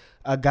about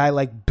a guy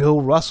like Bill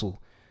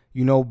Russell.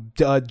 You know,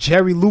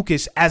 Jerry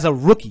Lucas as a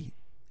rookie.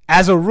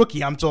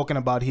 I'm talking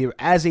about here.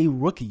 As a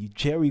rookie,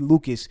 Jerry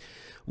Lucas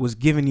was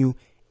giving you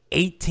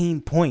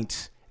 18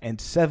 points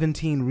and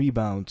 17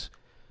 rebounds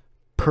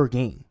per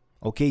game.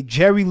 Okay,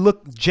 Jerry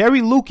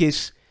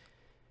Lucas,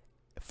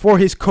 for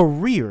his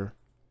career,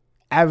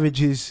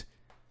 averages.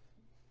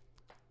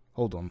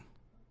 Hold on.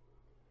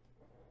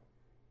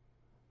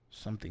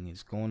 Something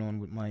is going on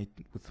with my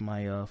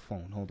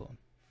phone. Hold on.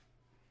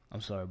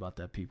 I'm sorry about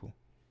that, people.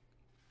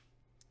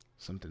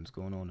 Something's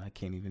going on. I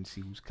can't even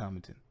see who's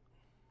commenting.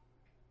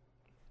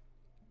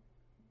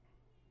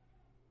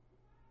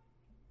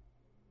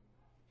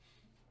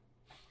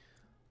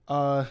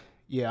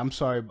 Yeah, I'm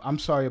sorry. I'm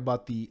sorry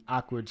about the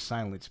awkward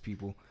silence,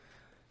 people.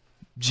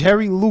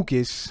 Jerry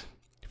Lucas,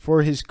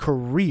 for his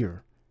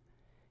career,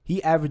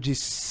 he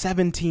averages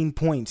 17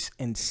 points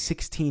and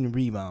 16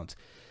 rebounds.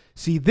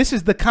 See, this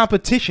is the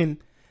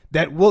competition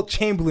that Wilt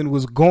Chamberlain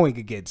was going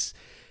against.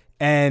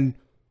 And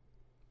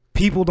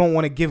people don't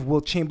want to give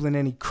Wilt Chamberlain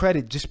any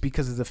credit just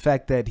because of the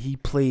fact that he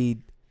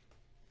played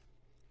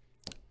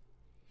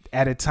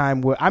at a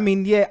time where, I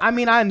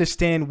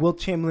understand Wilt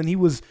Chamberlain, he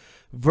was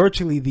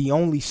virtually the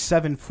only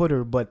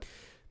 7-footer, but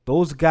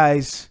those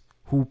guys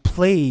who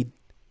played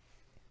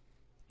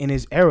in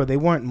his era, they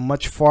weren't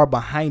much far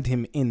behind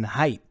him in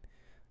height.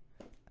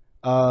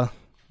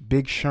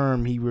 Big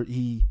Sherm,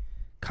 he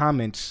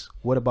comments,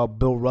 what about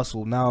Bill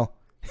Russell? Now,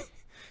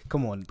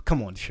 come on,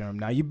 Sherm.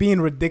 Now, you're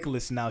being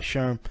ridiculous now,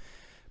 Sherm.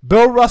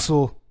 Bill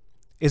Russell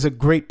is a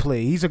great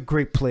player. He's a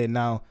great player.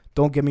 Now,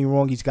 don't get me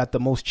wrong, he's got the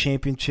most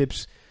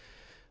championships,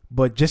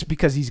 but just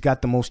because he's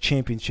got the most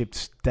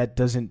championships, that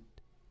doesn't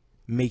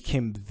make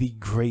him the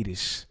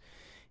greatest.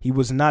 He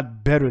was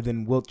not better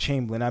than Wilt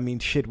Chamberlain. I mean,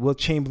 shit, Wilt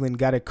Chamberlain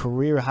got a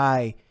career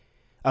high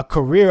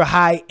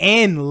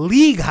and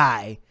league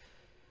high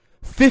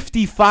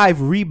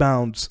 55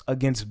 rebounds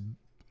against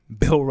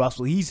Bill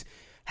Russell. He's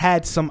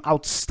had some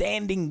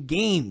outstanding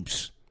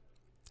games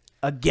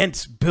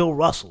against Bill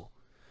Russell.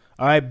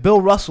 All right,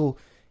 Bill Russell,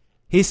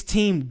 his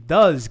team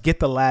does get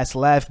the last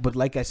laugh, but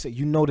like I said,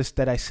 you noticed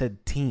that I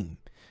said team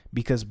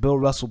because Bill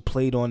Russell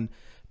played on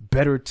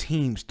better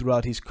teams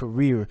throughout his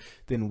career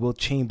than Wilt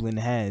Chamberlain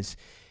has.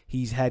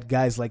 He's had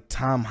guys like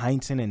Tom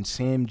Heinsohn and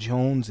Sam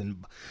Jones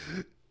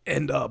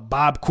and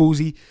Bob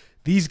Cousy.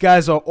 These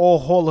guys are all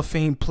Hall of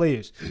Fame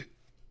players.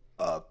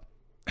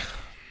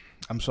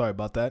 I'm sorry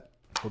about that.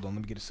 Hold on,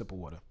 let me get a sip of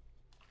water.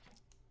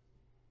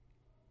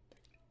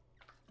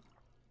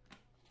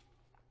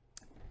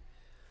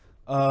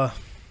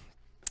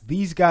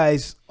 These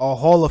guys are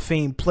Hall of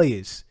Fame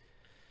players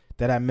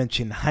that I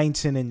mentioned,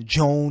 Heinsohn and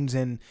Jones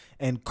and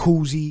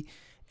Cousy,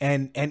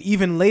 and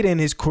even later in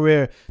his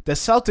career, the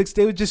Celtics,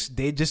 they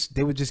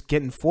were just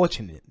getting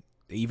fortunate,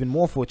 even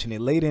more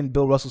fortunate. Later in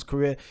Bill Russell's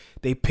career,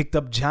 they picked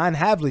up John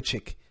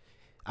Havlicek.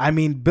 I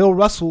mean, Bill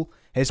Russell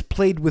has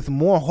played with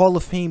more Hall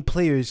of Fame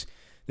players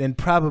than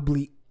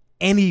probably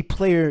any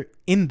player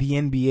in the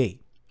NBA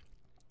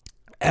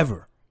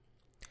ever.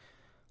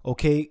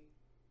 Okay,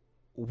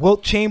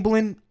 Wilt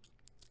Chamberlain,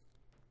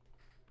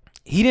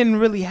 he didn't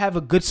really have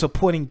a good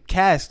supporting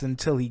cast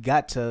until he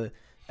got to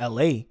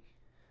LA.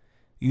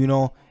 You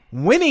know,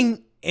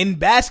 winning in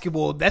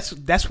basketball,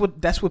 that's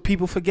what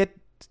people forget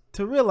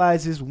to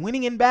realize, is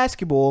winning in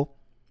basketball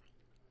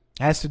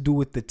has to do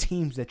with the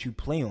teams that you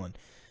play on.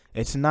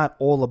 It's not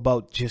all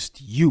about just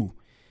you.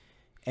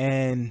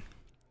 And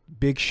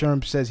Big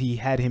Sherm says he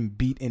had him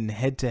beat in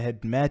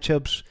head-to-head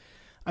matchups.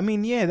 I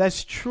mean, yeah,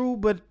 that's true,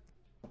 but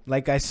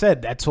like I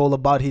said, that's all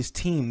about his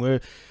team. Where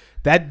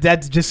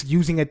that's just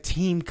using a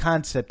team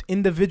concept.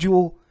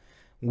 Individual,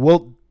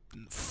 Wilt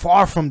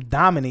far from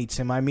dominates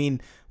him. I mean,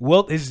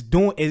 Wilt has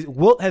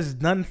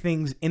done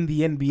things in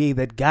the NBA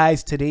that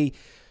guys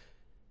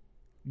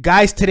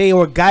today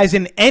or guys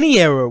in any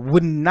era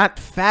would not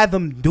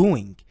fathom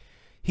doing.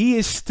 He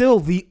is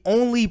still the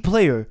only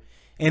player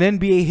in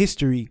NBA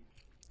history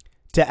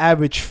to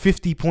average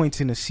 50 points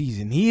in a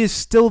season. He is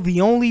still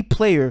the only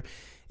player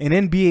in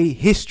NBA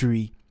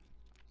history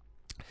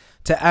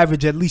to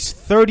average at least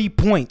 30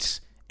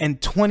 points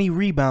and 20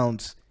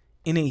 rebounds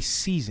in a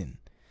season.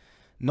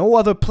 No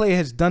other player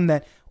has done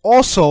that.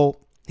 Also,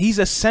 he's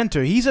a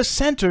center.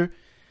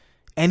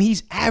 And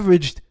he's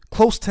averaged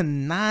close to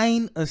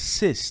 9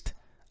 assists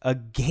a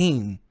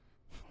game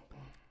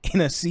in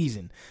a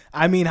season.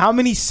 I mean, how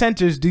many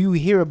centers do you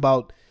hear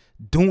about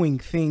doing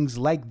things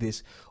like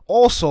this?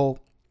 Also,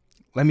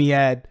 let me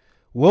add,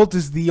 Wilt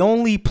is the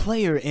only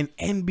player in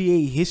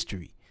NBA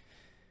history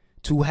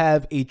to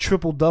have a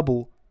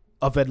triple-double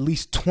of at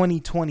least 20,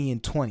 20,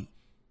 and 20.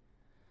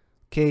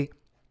 Okay?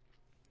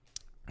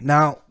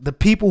 Now, the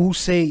people who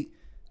say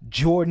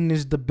Jordan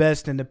is the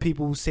best and the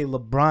people who say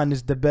LeBron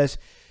is the best,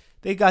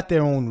 they got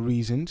their own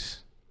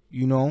reasons,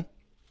 you know?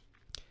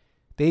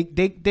 They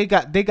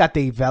got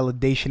their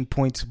validation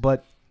points,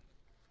 but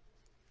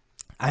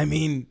I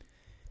mean,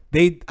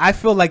 I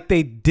feel like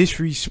they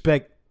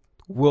disrespect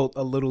Wilt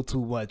a little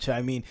too much.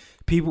 I mean,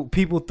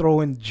 people throw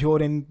in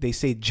Jordan, they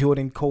say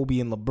Jordan, Kobe,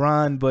 and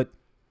LeBron, but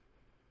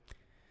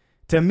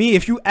to me,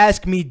 if you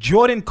ask me,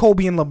 Jordan,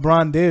 Kobe, and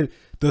LeBron, they're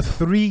the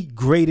 3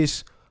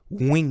 greatest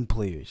wing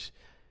players.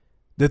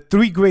 The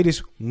 3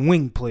 greatest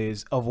wing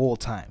players of all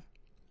time.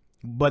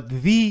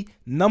 But the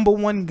number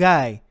 1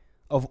 guy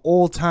of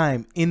all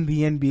time in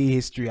the NBA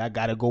history, I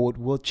gotta go with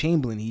Wilt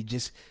Chamberlain. He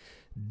just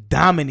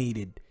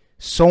dominated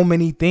so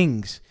many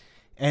things.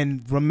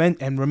 And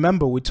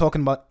remember, we're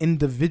talking about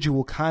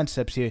individual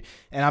concepts here.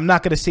 And I'm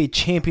not gonna say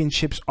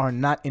championships are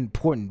not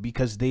important,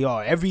 because they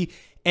are. Every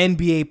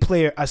NBA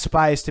player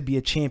aspires to be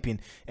a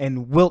champion.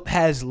 And Wilt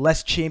has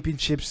less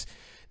championships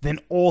than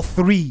all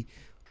 3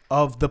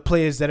 of the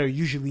players that are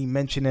usually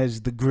mentioned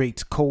as the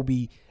greats.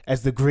 Kobe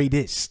as the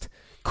greatest.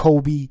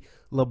 Kobe,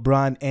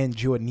 LeBron, and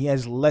Jordan. He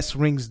has less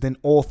rings than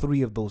all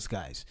 3 of those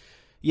guys.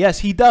 Yes,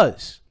 he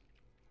does.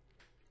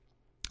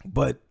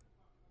 But,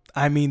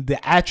 I mean,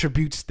 the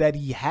attributes that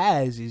he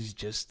has is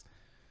just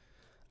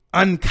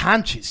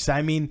unconscious.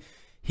 I mean,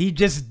 he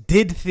just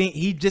did think,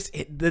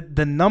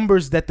 the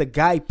numbers that the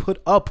guy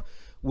put up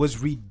was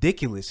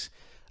ridiculous.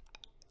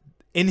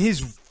 In his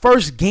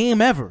first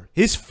game ever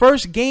in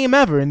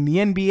the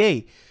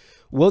NBA,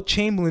 Wilt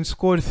Chamberlain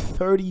scored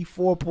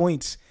 34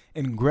 points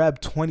and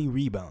grabbed 20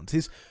 rebounds.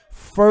 His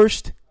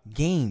first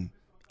game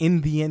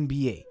in the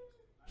NBA,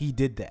 he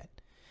did that.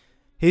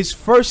 His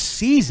first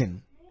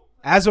season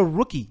as a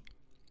rookie,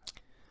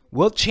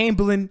 Wilt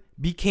Chamberlain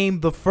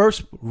became the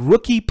first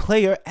rookie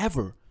player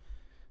ever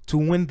to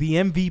win the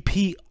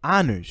MVP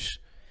honors.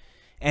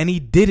 And he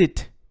did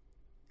it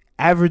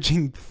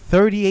averaging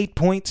 38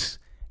 points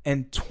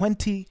and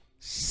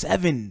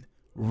 27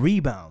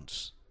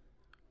 rebounds.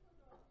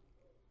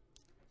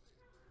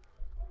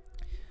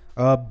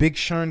 Big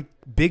Sherm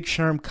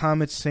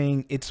comments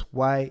saying it's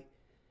why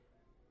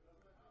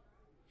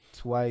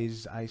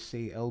I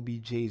say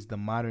LBJ is the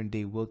modern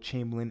day Wilt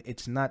Chamberlain.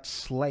 It's not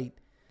slight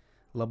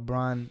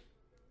LeBron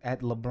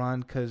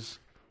because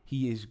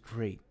he is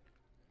great.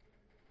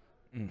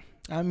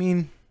 I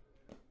mean,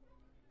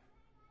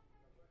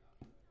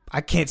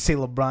 I can't say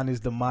LeBron is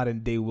the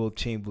modern day Wilt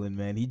Chamberlain,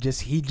 man. He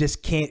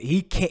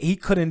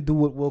couldn't do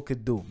what Wilt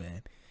could do,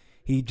 man.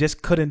 He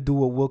just couldn't do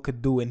what Wilt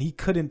could do, and he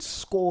couldn't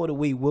score the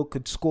way Wilt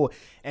could score.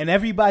 And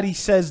everybody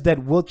says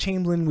that Wilt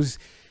Chamberlain was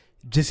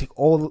just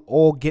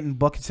all getting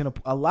buckets in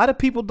a lot of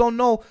people don't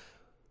know.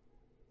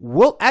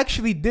 Wilt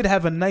actually did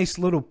have a nice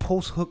little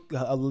post hook,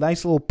 and a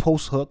nice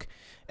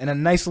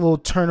little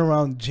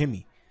turnaround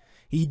Jimmy.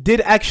 He did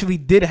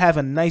have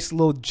a nice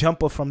little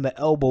jumper from the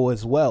elbow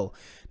as well.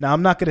 Now,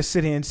 I'm not going to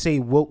sit here and say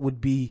Wilt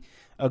would be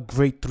a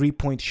great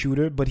three-point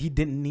shooter, but he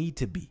didn't need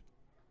to be.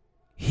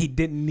 He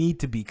didn't need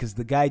to be because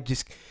the guy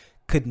just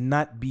could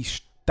not be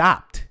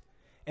stopped.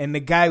 And the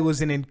guy was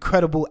an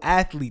incredible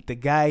athlete. The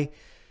guy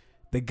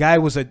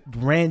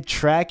ran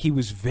track. He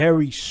was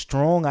very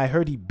strong. I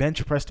heard he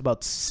bench pressed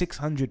about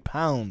 600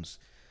 pounds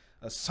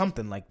or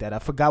something like that. I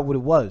forgot what it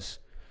was.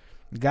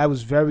 The guy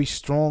was very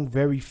strong,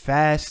 very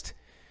fast.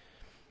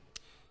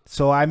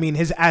 So, I mean,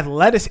 his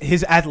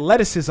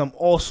athleticism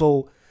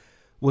also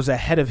was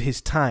ahead of his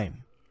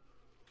time.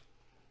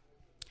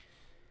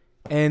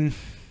 And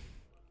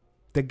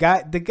The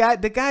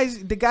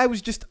guy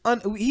was just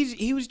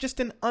he was just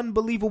an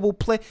unbelievable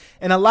play,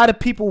 and a lot of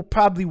people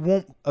probably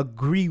won't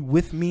agree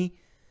with me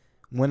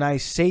when I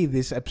say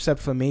this, except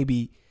for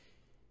maybe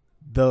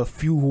the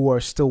few who are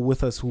still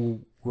with us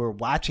who were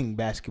watching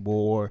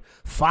basketball or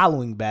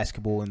following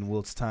basketball in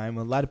Wilt's time.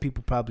 A lot of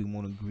people probably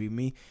won't agree with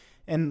me,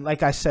 and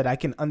like I said, I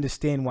can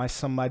understand why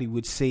somebody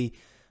would say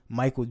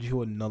Michael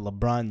Jordan or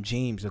LeBron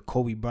James or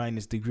Kobe Bryant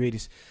is the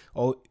greatest.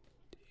 Or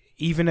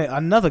even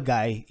another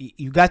guy,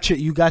 you got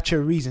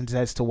your reasons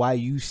as to why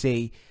you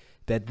say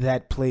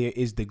that player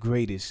is the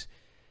greatest.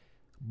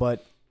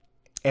 But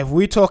if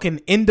we're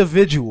talking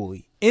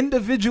individually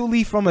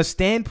from a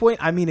standpoint,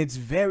 I mean, it's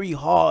very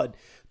hard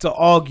to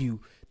argue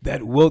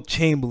that Wilt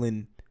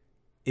Chamberlain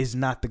is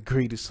not the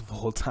greatest of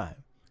all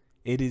time.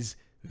 It is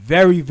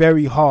very,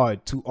 very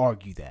hard to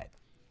argue that.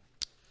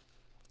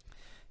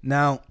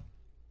 Now,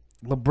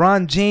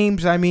 LeBron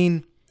James, I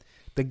mean,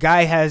 the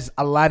guy has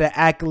a lot of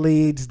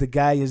accolades. The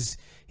guy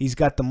he's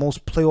got the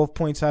most playoff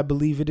points, I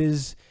believe it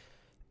is.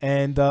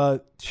 And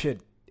to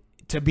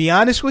be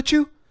honest with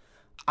you,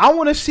 I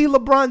want to see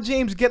LeBron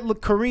James get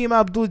Kareem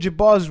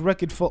Abdul-Jabbar's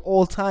record for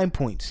all-time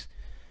points.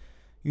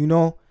 You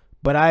know,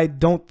 but I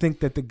don't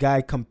think that the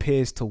guy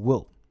compares to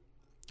Wilt.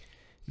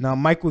 Now,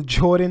 Michael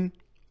Jordan,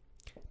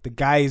 the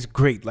guy is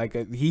great. Like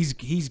he's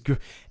great.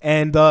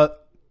 And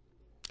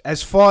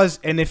as far as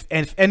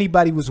if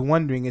anybody was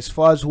wondering, as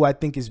far as who I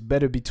think is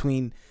better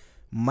between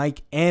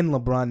Mike and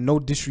LeBron, no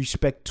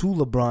disrespect to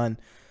LeBron,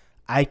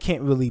 I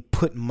can't really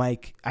put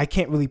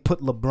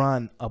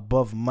LeBron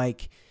above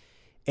Mike.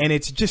 And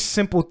it's just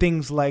simple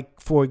things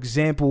like, for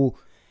example,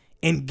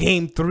 in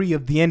Game 3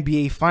 of the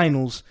NBA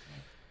Finals,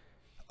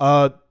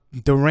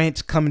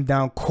 Durant's coming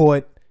down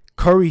court.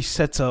 Curry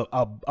sets a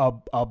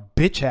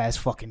bitch ass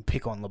fucking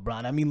pick on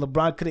LeBron. I mean,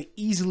 LeBron could have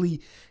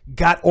easily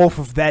got off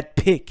of that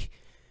pick.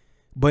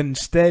 But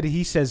instead,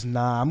 he says,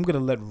 nah, I'm going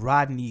to let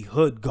Rodney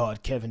Hood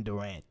guard Kevin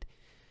Durant.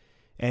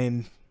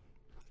 And,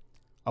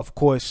 of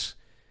course,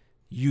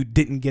 you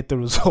didn't get the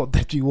result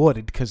that you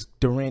ordered because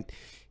Durant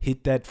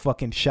hit that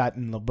fucking shot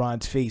in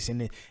LeBron's face.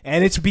 And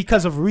it's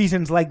because of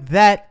reasons like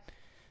that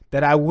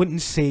I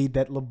wouldn't say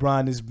that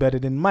LeBron is better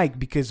than Mike,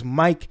 because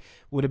Mike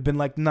would have been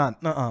like,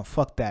 nah,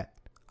 fuck that.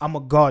 I'm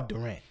going to guard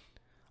Durant.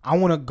 I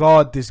want to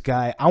guard this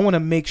guy. I want to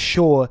make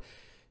sure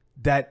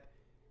that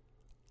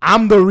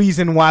I'm the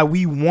reason why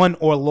we won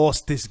or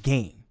lost this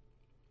game.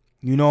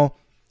 You know,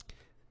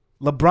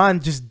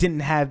 LeBron just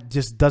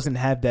doesn't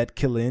have that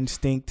killer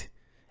instinct.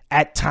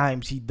 At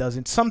times he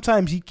doesn't.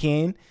 Sometimes he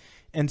can,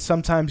 and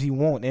sometimes he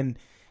won't. And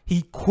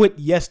he quit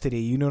yesterday.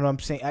 You know what I'm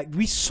saying?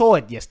 We saw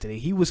it yesterday.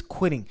 He was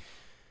quitting.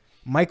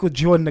 Michael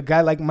Jordan, a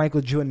guy like Michael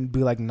Jordan, would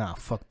be like, nah,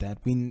 fuck that.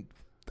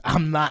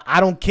 I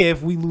don't care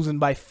if we losing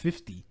by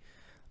 50.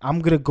 I'm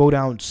gonna go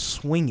down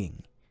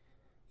swinging.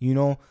 You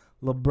know,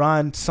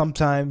 LeBron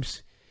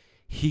sometimes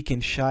he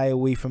can shy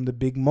away from the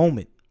big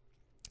moment.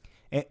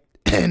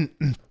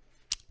 And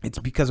it's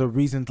because of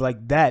reasons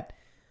like that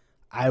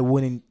I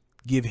wouldn't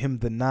give him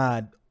the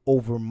nod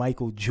over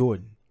Michael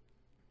Jordan.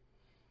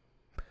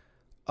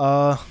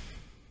 Once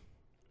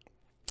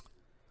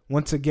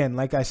again,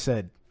 like I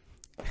said,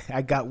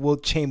 I got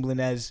Wilt Chamberlain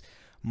as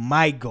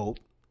my GOAT,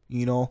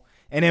 you know.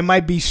 And it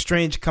might be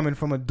strange coming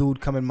from a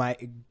dude my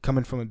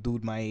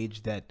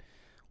age that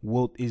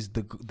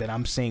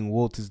I'm saying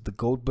Wilt is the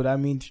GOAT, but I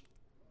mean,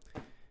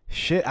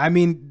 shit. I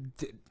mean,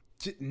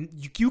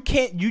 you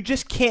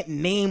just can't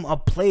name a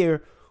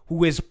player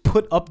who has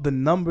put up the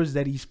numbers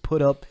that he's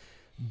put up,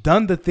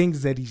 done the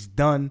things that he's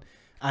done.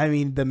 I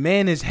mean, the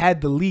man has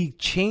had the league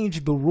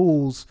change the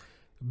rules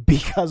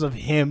because of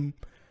him.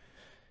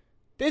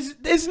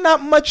 There's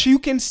not much you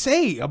can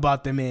say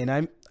about the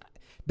man.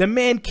 The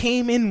man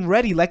came in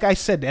ready. Like I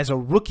said, as a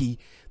rookie,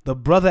 the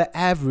brother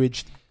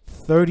averaged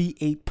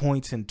 38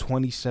 points and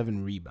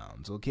 27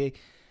 rebounds, okay?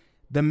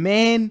 The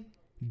man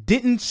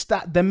didn't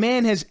stop. The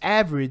man has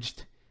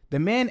averaged,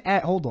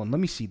 hold on, let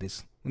me see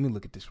this. Let me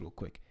look at this real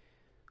quick.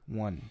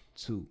 1,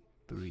 2,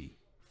 3,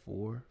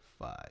 4,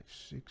 5,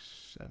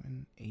 6,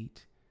 7,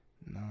 8,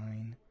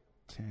 9,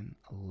 10,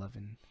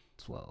 11,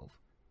 12,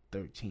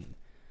 13.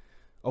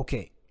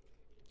 Okay.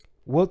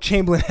 Wilt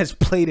Chamberlain has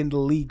played in the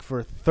league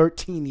for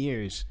 13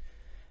 years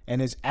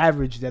and has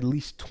averaged at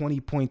least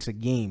 20 points a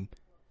game.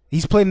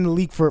 He's played in the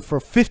league for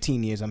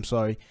 15 years, and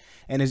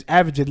has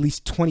averaged at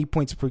least 20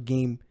 points per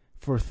game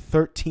for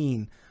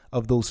 13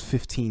 of those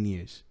 15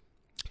 years.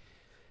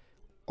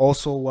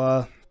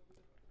 Also,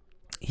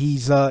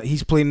 he's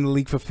played in the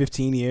league for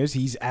 15 years.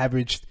 He's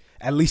averaged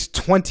at least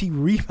 20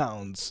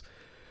 rebounds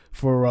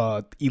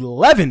for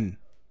 10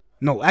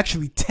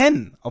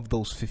 of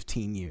those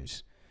 15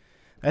 years.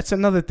 That's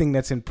another thing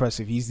that's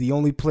impressive. He's the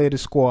only player to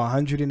score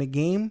 100 in a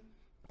game,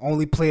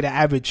 only player to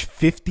average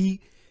 50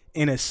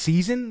 in a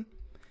season,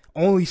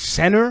 only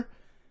center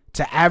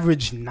to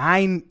average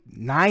nine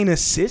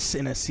assists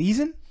in a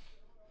season.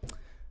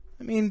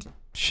 I mean,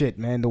 shit,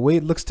 man. The way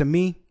it looks to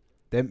me,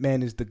 that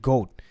man is the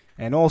GOAT.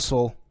 And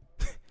also,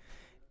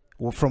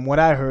 well, from what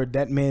I heard,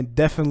 that man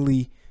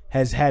definitely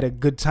has had a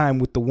good time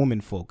with the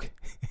woman folk.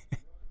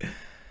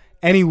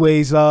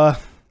 Anyways,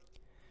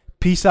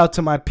 peace out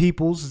to my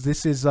peoples.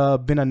 This has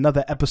been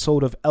another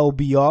episode of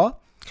LBR.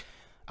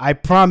 I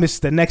promise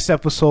the next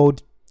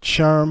episode,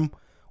 Sherm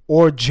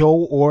or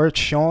Joe or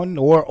Sean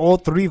or all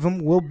three of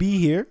them will be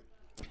here.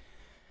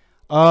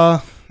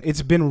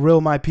 It's been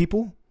real, my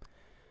people.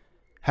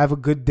 Have a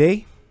good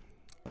day.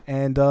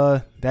 And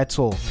that's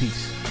all.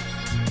 Peace.